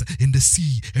lions in the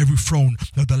sea, every throne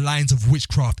of the lions of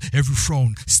witchcraft, every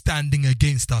throne standing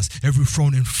against us, every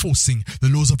throne enforcing the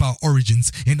laws of our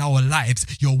origins in our lives.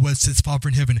 Your word says, Father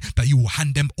in heaven, that you will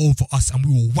hand them over us and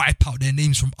we will wipe out their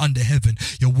names from under heaven.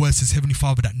 Your word says, Heavenly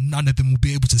Father, that none of them will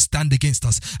be able to stand against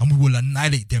us and we will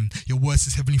annihilate them. Your word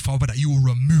says, Heavenly Father, that you will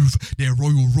remove their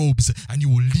royal robes and you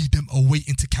will lead them away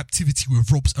into captivity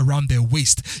with ropes around their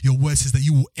waist. Your word says that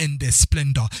you will end their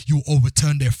splendor, you will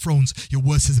overturn their thrones. Your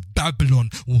word says Babylon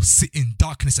will sit in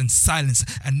darkness and silence,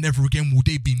 and never again will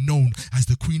they be known as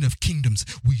the Queen of Kingdoms.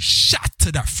 We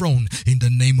shatter that throne in the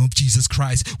name of Jesus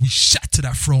Christ. We shatter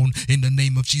that throne in the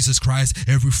name of Jesus Christ.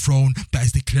 Every throne that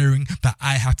is declaring that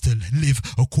I have to live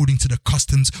according to the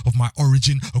customs of my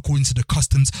origin, according to the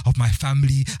customs of my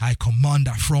family, I command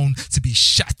that throne to be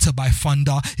shattered by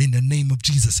thunder in the name of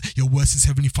Jesus. Your word says,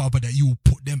 Heavenly Father, that you will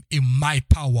put them in my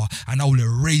power and I will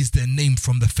erase their name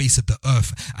from the face of the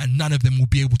earth, and none of them will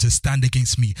be able to stand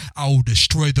against me. I will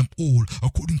destroy them all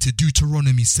according to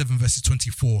Deuteronomy 7 verses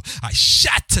 24. I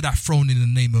shatter that throne in the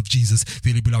name of Jesus.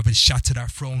 Dearly beloved, shatter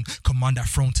that throne. Command that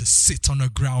throne to sit on the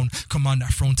ground. Command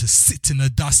that throne to sit in the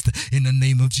dust in the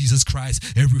name of Jesus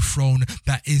Christ. Every throne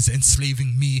that is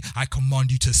enslaving me, I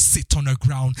command you to sit on the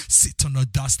ground, sit on the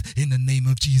dust in the name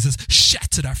of Jesus.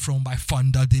 Shatter that throne by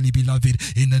thunder, dearly beloved,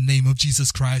 in the name of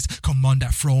Jesus Christ. Command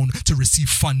that throne to receive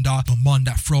thunder. Command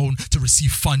that throne to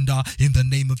receive thunder in the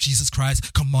name of Jesus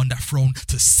Christ. Command that throne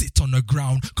to sit on the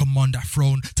ground. Command that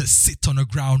throne to sit on the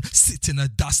ground, sit in the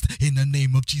dust in the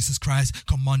name of Jesus Christ.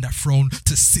 Command that throne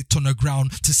to sit on the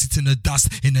ground, to sit in the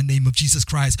dust in the name of Jesus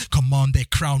Christ. Command their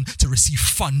crown to receive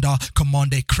thunder.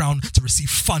 Command their crown to receive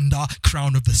thunder.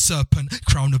 Crown of the serpent,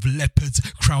 crown of leopards,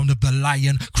 crown of the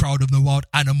lion, crown of the wild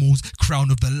animals,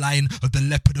 crown of the lion, of the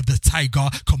leopard, of the tiger.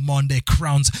 Command their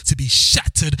crowns to be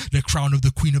shattered. The crown of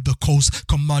the queen of the coast,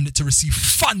 command it to receive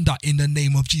thunder in the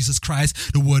name of Jesus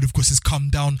Christ. The word of God says, come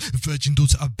down, virgin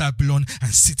daughter of Babylon,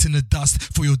 and sit in the dust,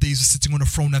 for your days of sitting on a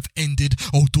throne have ended.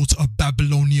 O daughter of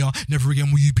Babylonia, never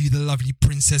again will you be the lovely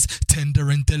princess, tender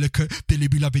and delicate, dearly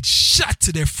beloved.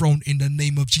 Shatter their throne in the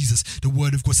name of Jesus. The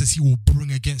word of God says he will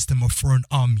bring against them a foreign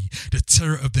army, the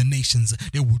terror of the nations.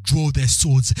 They will draw their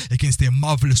swords against their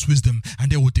marvelous wisdom,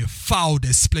 and they will defile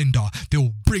their splendor. They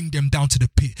will bring them down to the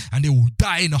pit, and they will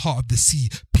die in the heart of the sea,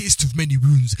 pierced with many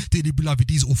wounds. Dearly beloved,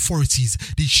 these authorities,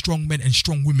 these strong men and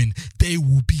strong women, they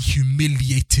will be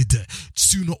humiliated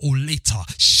sooner or later.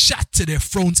 Shatter their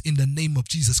thrones in the name of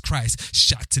Jesus Christ.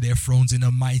 Shatter their thrones in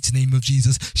the mighty name of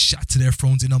Jesus. Shatter their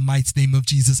thrones in the mighty name of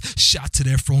Jesus. Shatter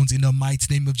their thrones in the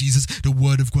mighty name of Jesus. The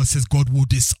word of God says God will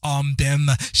disarm them.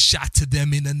 Shatter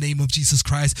them in the name of Jesus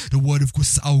Christ. The word of God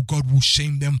says our God will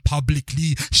shame them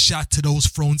publicly. Shatter those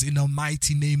thrones in the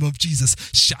mighty name of Jesus.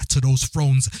 Shatter those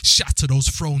thrones. Shatter those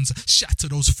thrones. Shatter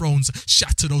those thrones.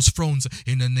 Shatter those thrones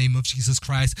in the name of Jesus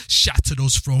Christ. Shatter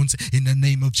those thrones in the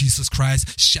name of Jesus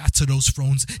Christ. Shatter those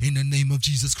thrones in the name of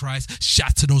Jesus Christ.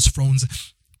 Shatter those thrones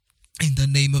in the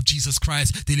name of Jesus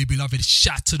Christ. Dearly beloved,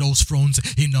 shatter those thrones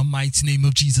in the mighty name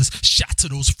of Jesus. Shatter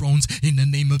those thrones in the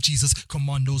name of Jesus.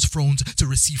 Command those thrones to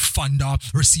receive thunder,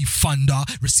 receive thunder,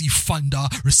 receive thunder,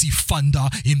 receive thunder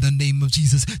in the name of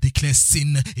Jesus. Declare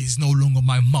sin is no longer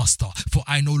my master, for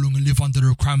I no longer live under the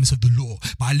requirements of the law,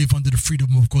 but I live under the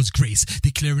freedom of God's grace.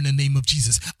 Declare in the name of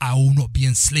Jesus, I will not be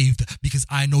enslaved, because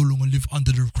I no longer live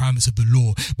under the requirements of the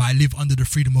law, but I live under the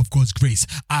freedom of God's grace.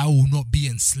 I will not be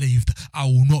enslaved. I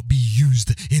will not be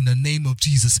used in the name of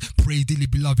Jesus. Pray, dearly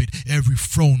beloved, every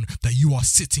throne that you are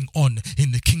sitting on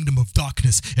in the kingdom of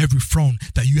darkness, every throne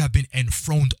that you have been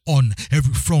enthroned on,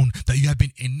 every throne that you have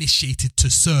been initiated to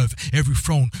serve, every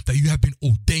throne that you have been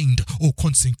ordained or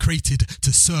consecrated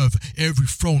to serve, every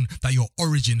throne that your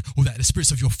origin or that the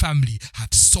spirits of your family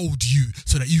have sold you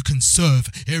so that you can serve,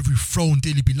 every throne,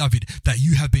 dearly beloved, that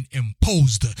you have been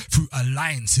imposed through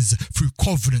alliances, through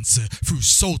covenants, through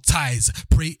soul ties.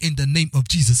 Pray in the name of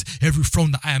Jesus. Every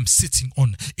throne that I am sitting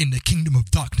on in the kingdom of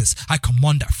darkness, I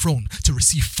command that throne to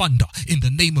receive thunder in the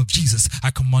name of Jesus. I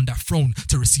command that throne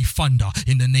to receive thunder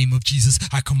in the name of Jesus.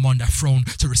 I command that throne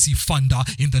to receive thunder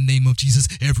in the name of Jesus.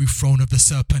 Every throne of the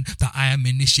serpent that I am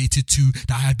initiated to,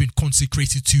 that I have been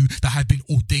consecrated to, that I have been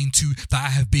ordained to, that I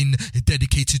have been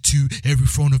dedicated to, every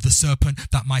throne of the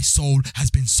serpent that my soul has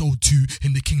been sold to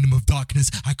in the kingdom of darkness,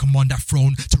 I command that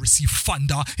throne to receive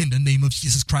thunder in the name of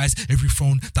Jesus Christ. Every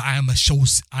throne that I am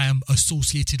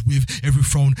associated with, every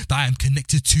throne that I am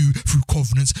connected to through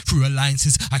covenants, through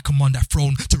alliances, I command that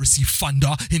throne to receive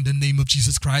thunder in the name of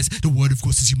Jesus Christ. The word of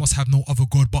God says you must have no other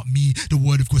God but me. The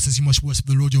word of God says you must worship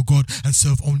the Lord your God and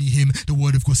serve only him. The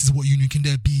word of God says what union can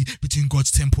there be between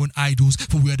God's temple and idols,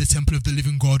 for we are the temple of the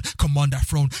living God. Command that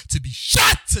throne to be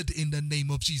shattered in the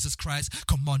name of Jesus Christ.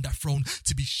 Command that throne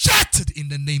to be shattered in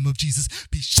the name of Jesus.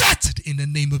 Be shattered in the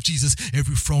name of Jesus.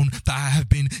 Every throne that I have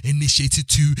been initiated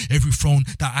to, every throne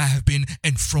that I have been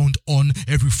enthroned on,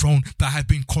 every throne that I have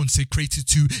been consecrated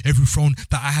to, every throne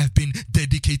that I have been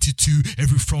dedicated to,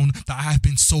 every throne that I have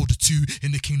been sold to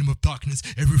in the kingdom of darkness,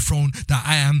 every throne that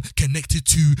I am connected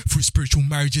to through spiritual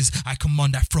marriages, I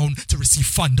command that throne to receive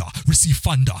thunder, receive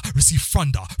thunder, receive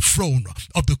thunder. Throne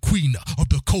of the queen of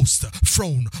the coast,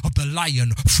 throne of the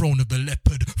lion, throne of the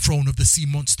leopard, throne of the sea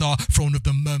monster, throne of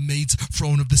the mermaids,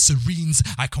 throne of the sirens,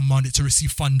 I command it to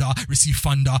receive thunder, receive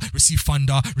thunder, receive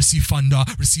thunder, receive thunder,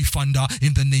 receive thunder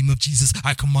in the name of Jesus.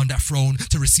 I command that throne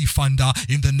to receive thunder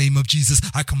in the name of Jesus.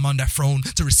 I command that throne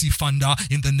to receive thunder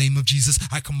in the name of Jesus.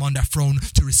 I command that throne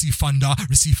to receive thunder,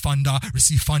 receive thunder,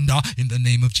 receive thunder in the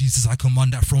name of Jesus. I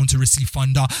command that throne to receive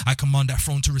thunder. I command that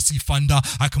throne to receive thunder.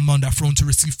 I command that throne to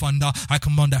receive thunder. I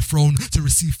command that throne to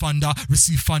receive thunder,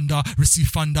 receive thunder, receive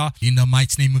thunder in the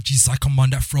mighty name of Jesus. I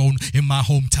command that throne in my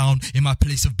hometown, in my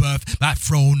place of birth, that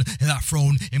throne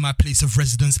in my place of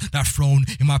residence, that throne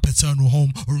in my paternal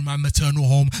home or in my maternal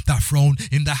home, that throne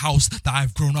in the house that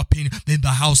I've grown up in the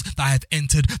house that I have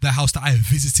entered, the house that I have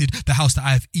visited, the house that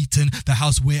I have eaten, the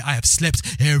house where I have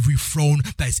slept, every throne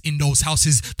that is in those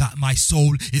houses that my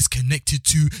soul is connected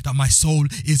to, that my soul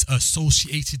is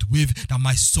associated with, that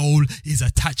my soul is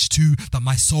attached to, that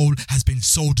my soul has been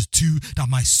sold to, that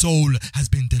my soul has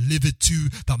been delivered to,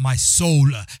 that my soul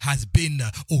has been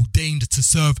ordained to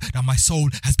serve, that my soul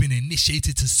has been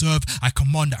initiated to serve. I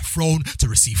command that throne to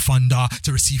receive thunder,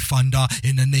 to receive thunder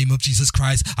in the name of Jesus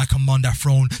Christ. I command that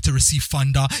throne to receive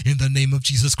thunder in the name of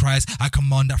Jesus Christ. I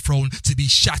command that throne to be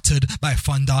shattered by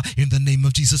thunder in the name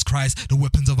of Jesus Christ. The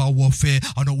weapons of our warfare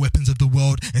are not weapons of the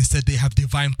world. Instead, they have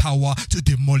divine power to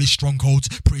demolish strongholds.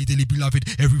 Pray, dearly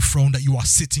beloved, every throne that you are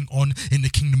sitting on in the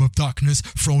kingdom of darkness,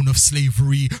 throne of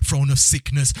slavery, throne of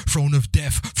sickness, throne of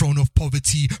death, throne of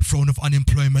poverty, throne of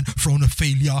unemployment, throne of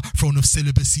failure, throne of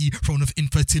celibacy, throne of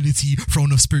infertility,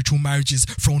 throne of spiritual marriages,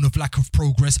 throne of lack of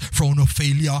progress, throne of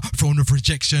failure, throne of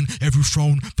rejection, every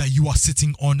throne that you are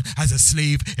sitting on as a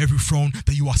slave, every throne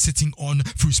that you are sitting on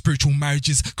through spiritual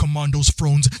marriages, command those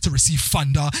thrones to receive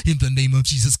thunder in the name of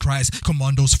Jesus Christ.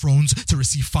 Command those thrones to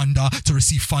receive thunder, to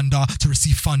receive thunder, to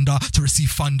receive thunder, to receive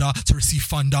thunder, to receive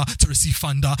thunder, to receive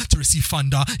thunder, to receive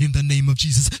thunder in the name of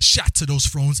Jesus. Shatter those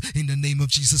thrones in the name of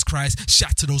Jesus Christ.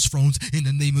 Shatter those thrones in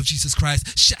the name of Jesus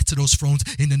Christ. Shatter those thrones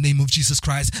in the name of Jesus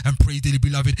Christ. And pray, dearly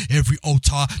beloved, every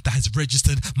altar that has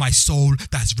registered my soul,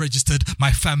 that has registered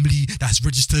my family, that has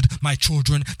registered my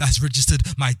children, that has registered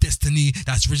my destiny,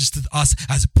 that has registered us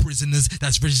as prisoners, that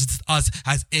has registered us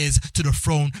as heirs to the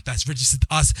throne, that has registered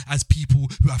us as people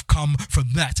who have come from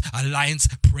that alliance.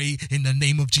 Pray in the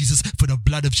name of Jesus for the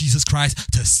blood of Jesus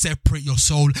Christ to separate your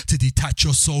soul, to detach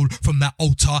your soul from that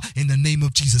altar in the name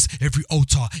of Jesus. Every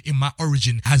altar in my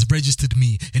origin has registered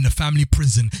me in the family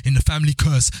prison, in the family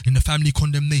curse, in the family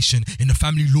condemnation, in the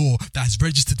family law that has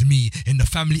registered me in the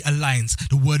family alliance.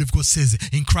 The word of God says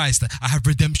in Christ I have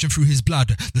redemption through his blood,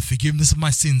 the forgiveness of my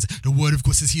sins. The word of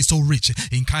God says he is so rich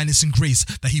in kindness and grace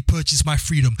that he purchased my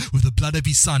freedom with the blood of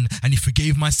his son and he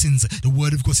forgave my sins. The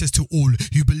word of God says to all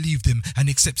who believed him and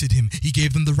accepted him, he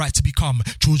gave them the right to become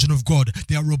children of God.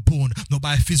 They are reborn not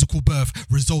by a physical birth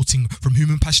resulting from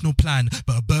human passional plan,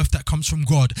 but a birth that comes from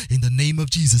God in the name of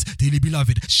Jesus. Dearly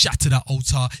beloved, shatter that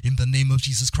altar in the name of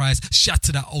Jesus Christ.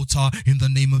 Shatter that altar in the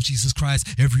name of Jesus Christ.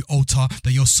 Every altar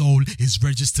that your soul is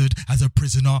registered as a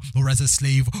prisoner or as a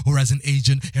slave or as an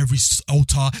agent, every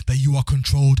altar that you are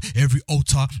controlled, every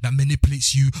altar that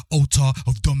manipulates you, altar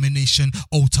of domination,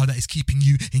 altar that is keeping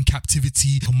you in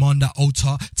captivity, command that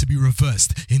altar to be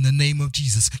reversed in the name of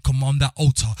Jesus. Command that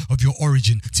altar of your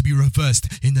origin to be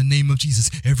reversed in the name of Jesus.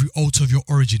 Every altar of your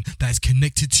origin that is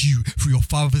connected to you through your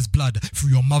father's blood, through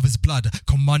your mother's blood,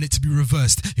 command it to be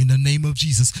reversed in the name of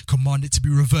Jesus. Command it to be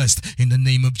reversed in the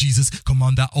name of Jesus.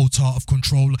 Command that altar of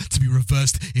control to be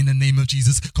reversed in the name of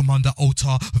Jesus. Command that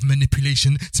altar of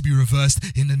manipulation to be reversed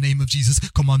in the name of Jesus.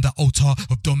 Command that altar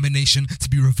of domination to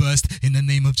be reversed in the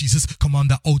name of Jesus. Command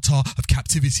that altar of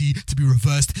captivity to be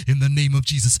reversed in the name of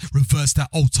Jesus. Reverse that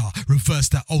altar, reverse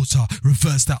that altar,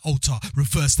 reverse that altar,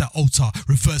 reverse that altar,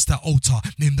 reverse that altar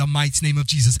in the mighty name of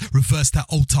Jesus. Reverse that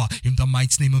altar in the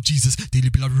mighty name of Jesus. Dearly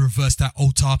beloved, reverse that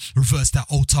altar, reverse that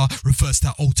altar, reverse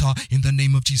that altar in the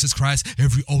name of Jesus Christ.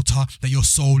 Every altar that your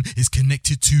soul is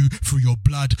connected to through your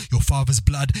blood, your father's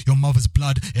blood, your mother's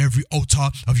blood, every altar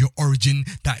of your origin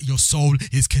that your soul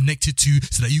is connected to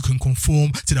so that you can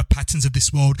conform to the patterns of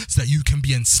this world, so that you can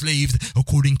be enslaved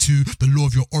according to the law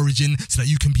of your origin, so that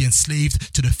you can be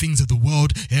enslaved to the things of the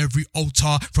world. Every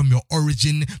altar from your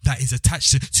origin that is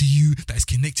attached to you, that is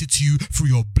connected to you through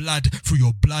your blood, through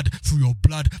your blood, through your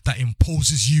blood, that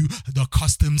imposes you the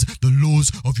customs, the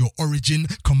laws of your origin,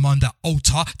 command that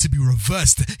altar to be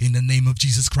reversed in the name of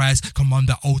Jesus Christ. Command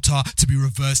that altar to be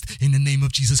reversed in the name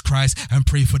of Jesus Christ, and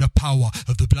pray for the power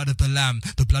of the blood of the Lamb,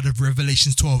 the blood of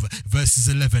Revelation 12 verses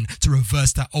 11, to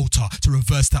reverse that altar, to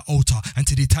reverse that altar, and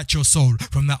to detach your soul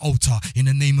from that altar in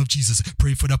the name of Jesus.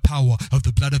 Pray for the power of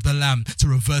the blood of the Lamb to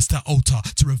reverse that altar,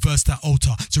 to reverse that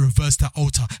altar, to reverse that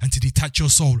altar, and to detach your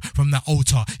soul from that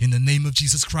altar in the name of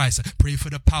Jesus Christ. Pray for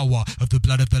the power of the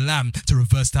blood of the Lamb to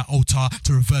reverse that altar,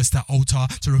 to reverse that altar,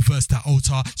 to reverse that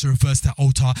altar, to reverse that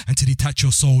altar, and to detach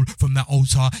your soul from that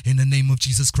altar in the name of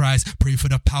Jesus Christ. Pray for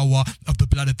the power of the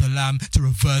blood of the Lamb to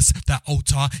reverse that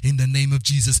altar in the name of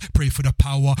Jesus. Pray for the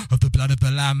power of the blood of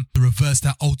the Lamb to reverse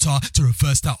that altar, to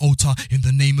reverse that altar in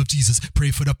the name of Jesus.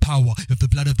 Pray for the power of the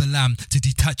blood of the Lamb to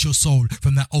detach your soul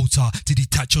from that altar, to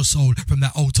detach your soul from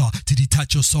that altar, to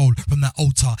detach your soul from that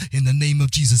altar in the name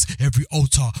of Jesus. Every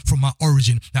altar from my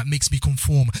origin that makes me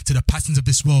conform to the patterns of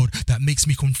this world, that makes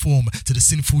me conform to the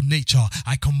sinful nature,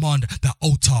 I command that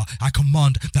altar, I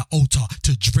command that altar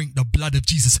to drink the blood of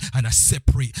Jesus, and I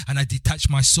separate and I detach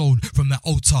my soul from that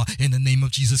altar in the name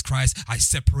of Jesus Christ. I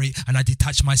separate and I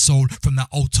detach my soul from that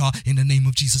altar in the name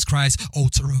of Jesus Christ.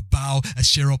 Altar of Baal,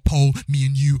 Asherah pole, me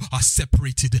and you are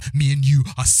separated, me and you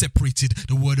are separated.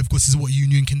 The word of God says, what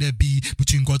union can there be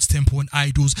between God's temple and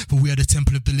idols? For we are the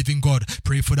temple of the living God.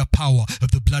 Pray for the power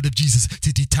of the blood of Jesus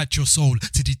to detach your soul,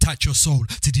 to detach your soul,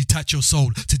 to detach your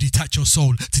soul, to detach your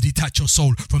soul, to detach your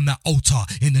soul from that altar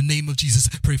in the name of Jesus. Jesus,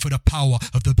 pray for the power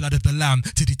of the blood of the Lamb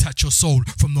to detach your soul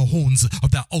from the horns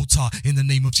of that altar in the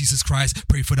name of Jesus Christ.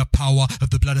 Pray for the power of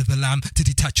the blood of the Lamb to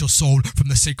detach your soul from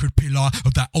the sacred pillar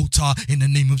of that altar in the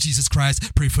name of Jesus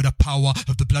Christ. Pray for the power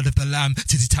of the blood of the Lamb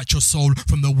to detach your soul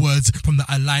from the words, from the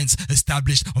alliance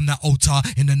established on that altar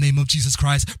in the name of Jesus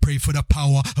Christ. Pray for the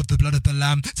power of the blood of the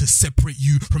Lamb to separate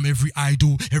you from every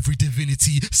idol, every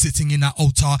divinity sitting in that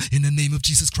altar in the name of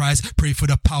Jesus Christ. Pray for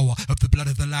the power of the blood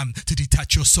of the Lamb to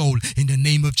detach your soul in the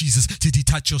name of Jesus, to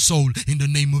detach your soul in the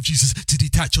name of Jesus, to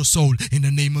detach your soul in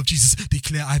the name of Jesus.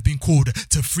 Declare I've been called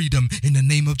to freedom in the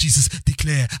name of Jesus.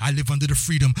 Declare I live under the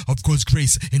freedom of God's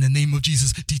grace in the name of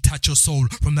Jesus. Detach your soul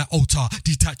from that altar.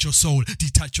 Detach your soul,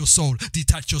 detach your soul,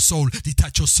 detach your soul,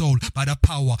 detach your soul by the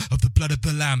power of the blood of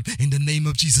the Lamb in the name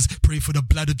of Jesus. Pray for the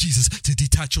blood of Jesus to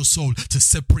detach your soul, to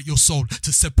separate your soul,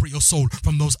 to separate your soul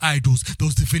from those idols,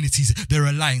 those divinities, their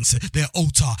alliance, their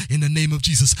altar in the name of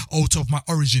Jesus. Altar of my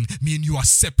origin, me and you are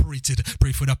separated.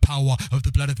 Pray for the power of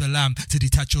the blood of the Lamb to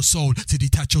detach your soul, to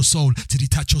detach your soul, to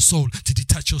detach your soul, to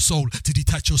detach your soul, to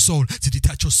detach your soul, to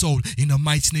detach your soul in the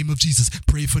mighty name of Jesus.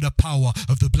 Pray for the power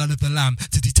of the blood of the Lamb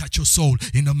to detach your soul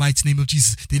in the mighty name of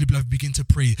Jesus. Dearly beloved, begin to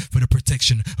pray for the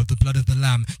protection of the blood of the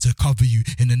Lamb to cover you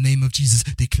in the name of Jesus.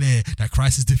 Declare that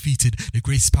Christ has defeated the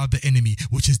greatest power of the enemy,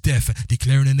 which is death.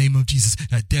 Declare in the name of Jesus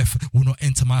that death will not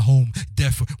enter my home.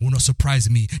 Death will not surprise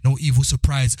me. No evil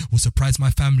surprise will surprise my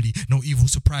family. No evil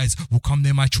surprise will come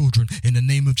near my children in the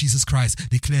name of Jesus Christ.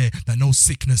 Declare that no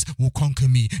sickness will conquer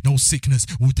me. No sickness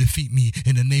will defeat me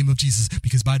in the name of Jesus,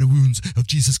 because by the wounds of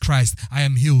Jesus Christ I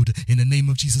am healed in the name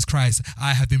of Jesus Christ.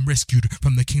 I have been rescued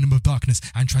from the kingdom of darkness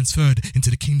and transferred into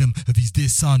the kingdom of his dear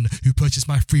Son, who purchased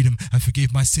my freedom and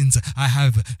forgave my sins. I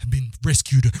have been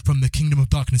rescued from the kingdom of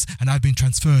darkness and I've been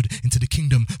transferred into the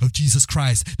kingdom of Jesus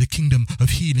Christ, the kingdom of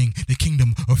healing, the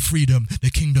kingdom of freedom, the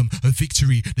kingdom of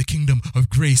victory, the kingdom of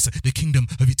grace, the kingdom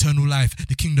of eternal life,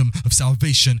 the kingdom of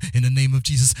salvation. In the name of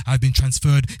Jesus, I've been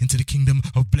transferred into the kingdom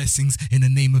of blessings in the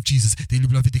name of Jesus. Dearly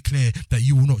beloved, declare that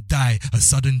you will not die a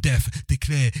sudden death.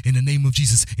 Declare in the name of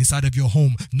Jesus, inside of your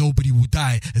home, nobody will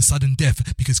die a sudden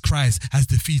death, because Christ has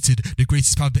defeated the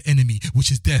greatest power of the enemy,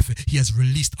 which is death. He has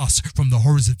released us from the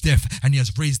horrors of death and he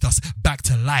has raised us back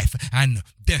to life, and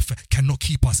death cannot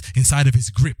keep us inside of his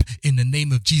grip in the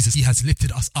name of Jesus. He has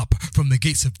lifted us up from the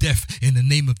gates of death in the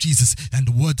name of Jesus, and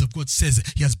the word of God says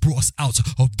he has brought us out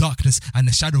of darkness and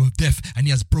the shadow of death, and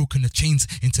he has broken the chains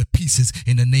into pieces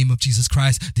in the name of Jesus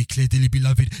Christ. Declare, dearly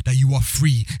beloved, that you are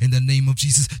free in the name of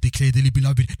Jesus. Declare, dearly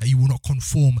beloved, that you will not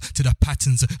conform to the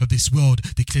patterns of this world.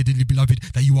 Declare, dearly beloved,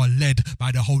 that you are led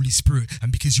by the Holy Spirit,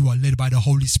 and because you are led by the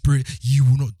Holy Spirit, you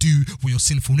will not do what your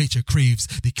sinful nature craves.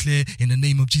 Declare in the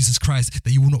name of Jesus Christ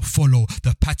that you will not follow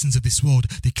the patterns of this world.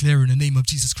 Declare in the name of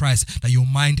Jesus Christ that your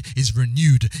mind is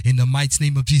renewed in the mighty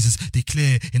name of Jesus.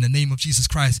 Declare in the name of Jesus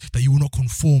Christ that you will not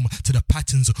conform to the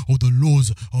patterns or the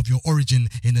laws of your origin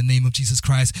in the name of Jesus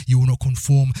Christ. You will not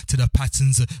conform to the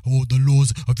patterns or the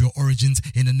laws of your origins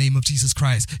in the name of Jesus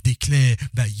Christ. Declare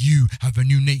that you have a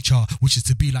new nature, which is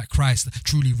to be like Christ,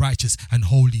 truly righteous and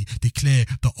holy. Declare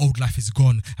the old life is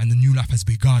gone and the new life has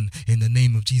begun in the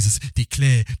name of Jesus.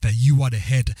 Declare that you are the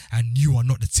head and you are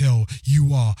not the tail.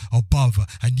 You are above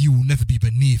and you will never be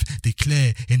beneath.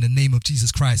 Declare in the name of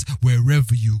Jesus Christ,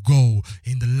 wherever you go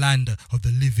in the land of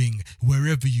the living,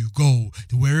 wherever you go,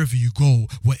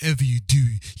 whatever you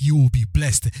do, you will be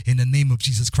blessed in the name of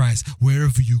Jesus Christ.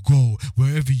 Wherever you go,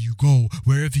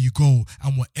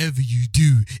 and whatever you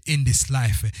do in this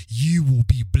life, you will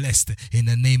be blessed in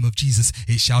the name of Jesus.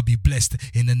 It shall be blessed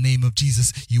in the name of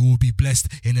Jesus. You will be blessed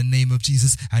in the name of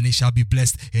Jesus, and it shall be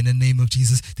blessed in the name of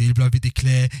Jesus. Dearly beloved,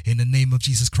 declare in the name of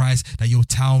Jesus Christ that your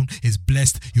town is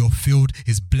blessed, your field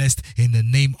is blessed in the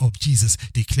name of Jesus.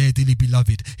 Declare, dearly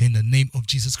beloved, in the name of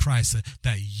Jesus Christ,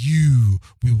 that you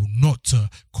will not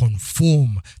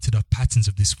conform to the patterns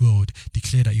of this world.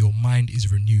 Declare that your mind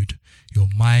is renewed, your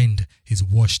mind is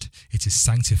washed, it is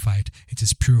sanctified, it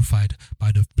is purified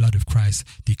by the blood of Christ.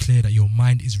 Declare that your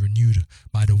mind is renewed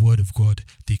by the word of God.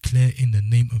 Declare in the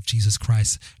name of Jesus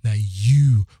Christ that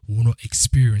you will not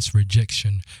experience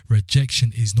rejection.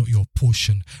 Rejection is not your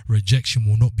portion. Rejection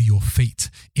will not be your fate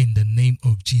in the name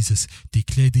of Jesus.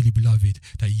 Declare, dearly beloved,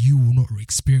 that you will not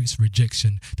experience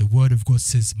rejection. The word of God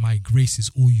says, my grace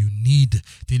is all you need.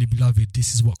 Dearly beloved,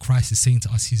 this is what Christ is saying to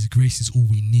us. His grace is all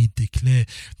we need. Declare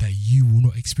that you will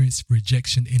not experience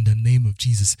rejection in the name of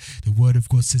Jesus. The word of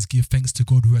God says, give thanks to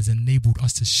God who has enabled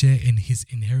us to share in his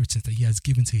inheritance that he has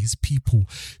given to his people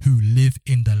who live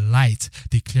in the light.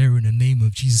 Declare in the name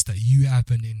of Jesus that you have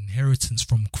an inheritance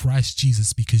from Christ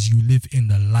Jesus because you live in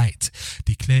the light.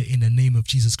 Declare in the name of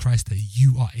Jesus Christ that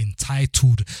you are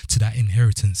entitled to that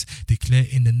inheritance. Declare declare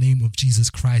in the name of Jesus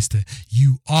Christ that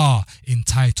you are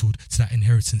entitled to that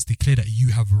inheritance. Declare that you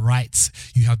have rights.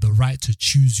 You have the right to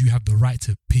choose. You have the right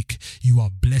to pick. You are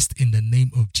blessed in the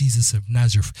name of Jesus of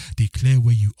Nazareth. Declare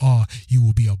where you are. You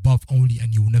will be above only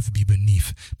and you will never be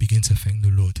beneath. Begin to thank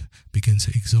the Lord. Begin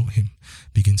to exalt him.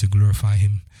 Begin to glorify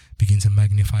him. Begin to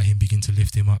magnify him. Begin to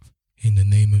lift him up. In the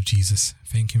name of Jesus,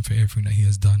 thank him for everything that he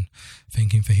has done.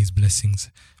 Thank him for his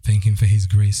blessings. Thank him for his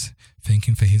grace. Thank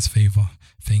him for his favor.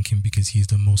 Thank him because he is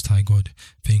the Most High God.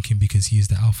 Thank him because he is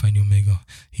the Alpha and Omega.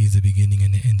 He is the beginning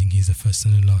and the ending. He is the first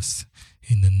and the last.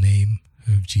 In the name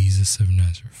of Jesus of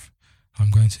Nazareth, I'm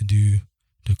going to do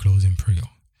the closing prayer.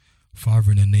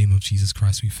 Father, in the name of Jesus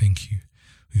Christ, we thank you.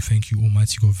 We thank you,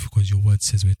 Almighty God, because your word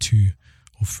says where 2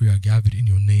 or 3 are gathered in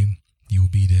your name, you will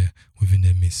be there within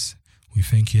their midst. We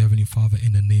thank you, Heavenly Father,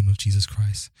 in the name of Jesus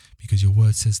Christ, because your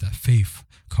word says that faith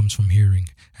comes from hearing,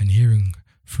 and hearing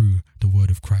through the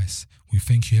word of Christ. We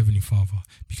thank you, Heavenly Father,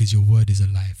 because your word is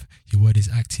alive, your word is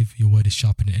active, your word is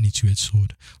sharper than any two-edged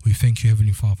sword. We thank you,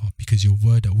 Heavenly Father, because your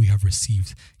word that we have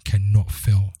received cannot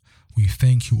fail. We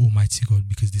thank you, Almighty God,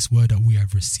 because this word that we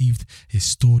have received is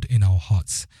stored in our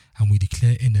hearts, and we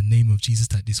declare in the name of Jesus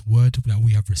that this word that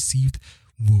we have received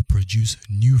will produce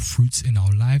new fruits in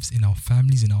our lives, in our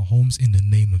families, in our homes, in the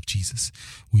name of Jesus.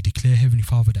 We declare, Heavenly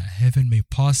Father, that heaven may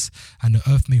pass and the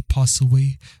earth may pass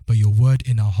away, but your word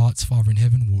in our hearts, Father in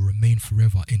heaven, will remain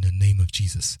forever in the name of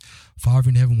Jesus. Father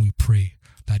in heaven, we pray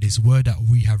that this word that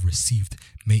we have received,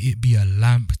 may it be a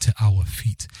lamp to our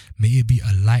feet. May it be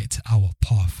a light to our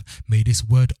path. May this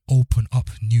word open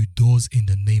up new doors in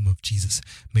the name of Jesus.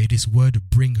 May this word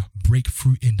bring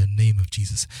breakthrough in the name of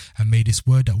Jesus. And may this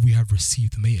word that we have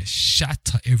received, may it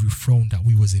shatter every throne that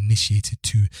we was initiated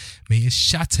to. May it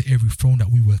shatter every throne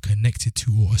that we were connected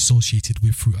to or associated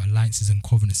with through alliances and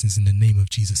covenants in the name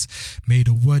of Jesus. May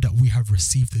the word that we have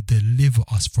received deliver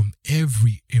us from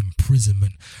every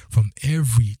imprisonment, from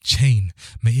every chain.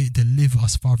 May it deliver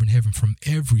us, Father in heaven, from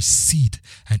every seed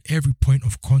and every point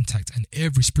of contact and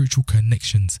every spiritual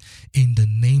connections in the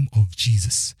name of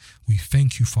Jesus. We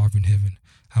thank you, Father in heaven,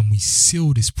 and we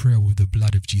seal this prayer with the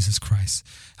blood of Jesus Christ.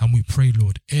 And we pray,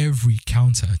 Lord, every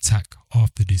counter attack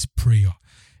after this prayer,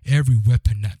 every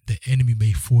weapon that the enemy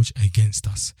may forge against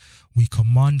us, we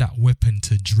command that weapon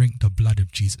to drink the blood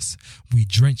of Jesus. We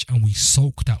drench and we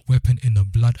soak that weapon in the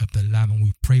blood of the Lamb, and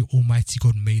we pray, Almighty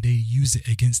God, may they use it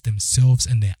against themselves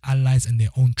and their allies and their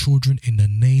own children in the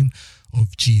name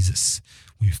of Jesus.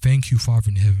 We thank you, Father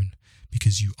in heaven,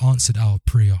 because you answered our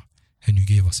prayer and you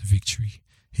gave us victory.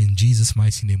 In Jesus'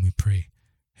 mighty name we pray.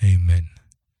 Amen.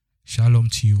 Shalom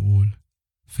to you all.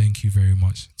 Thank you very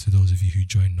much to those of you who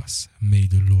joined us. May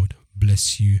the Lord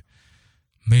bless you.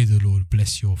 May the Lord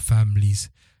bless your families.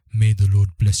 May the Lord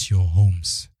bless your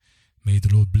homes. May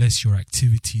the Lord bless your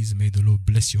activities. May the Lord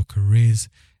bless your careers,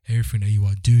 everything that you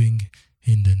are doing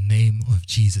in the name of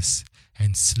Jesus.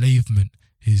 Enslavement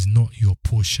is not your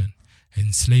portion.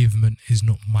 Enslavement is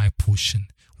not my portion.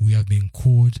 We have been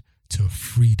called to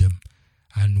freedom,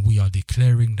 and we are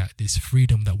declaring that this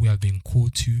freedom that we have been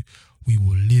called to, we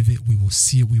will live it, we will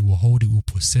see it, we will hold it, we will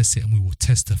possess it, and we will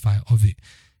testify of it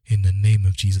in the name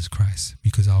of Jesus Christ,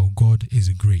 because our God is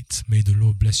great. May the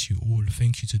Lord bless you all.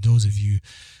 Thank you to those of you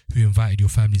who invited your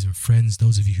families and friends,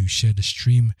 those of you who shared the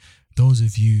stream, those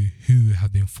of you who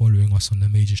have been following us on the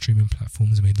major streaming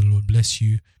platforms. May the Lord bless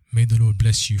you. May the Lord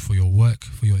bless you for your work,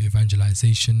 for your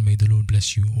evangelization. May the Lord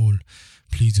bless you all.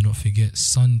 Please do not forget,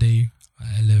 Sunday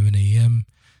at 11 a.m.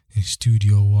 in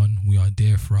Studio 1, we are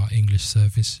there for our English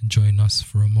service. Join us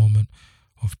for a moment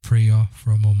of prayer,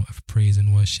 for a moment of praise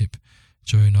and worship.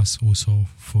 Join us also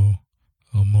for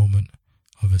a moment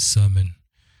of a sermon.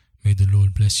 May the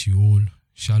Lord bless you all.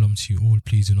 Shalom to you all.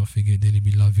 Please do not forget, dearly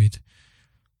beloved,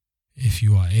 if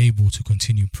you are able to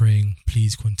continue praying,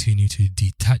 please continue to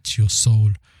detach your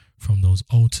soul from those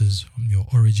altars, from your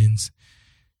origins.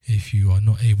 If you are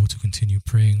not able to continue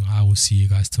praying, I will see you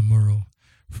guys tomorrow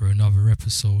for another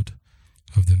episode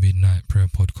of the Midnight Prayer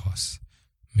Podcast.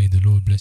 May the Lord bless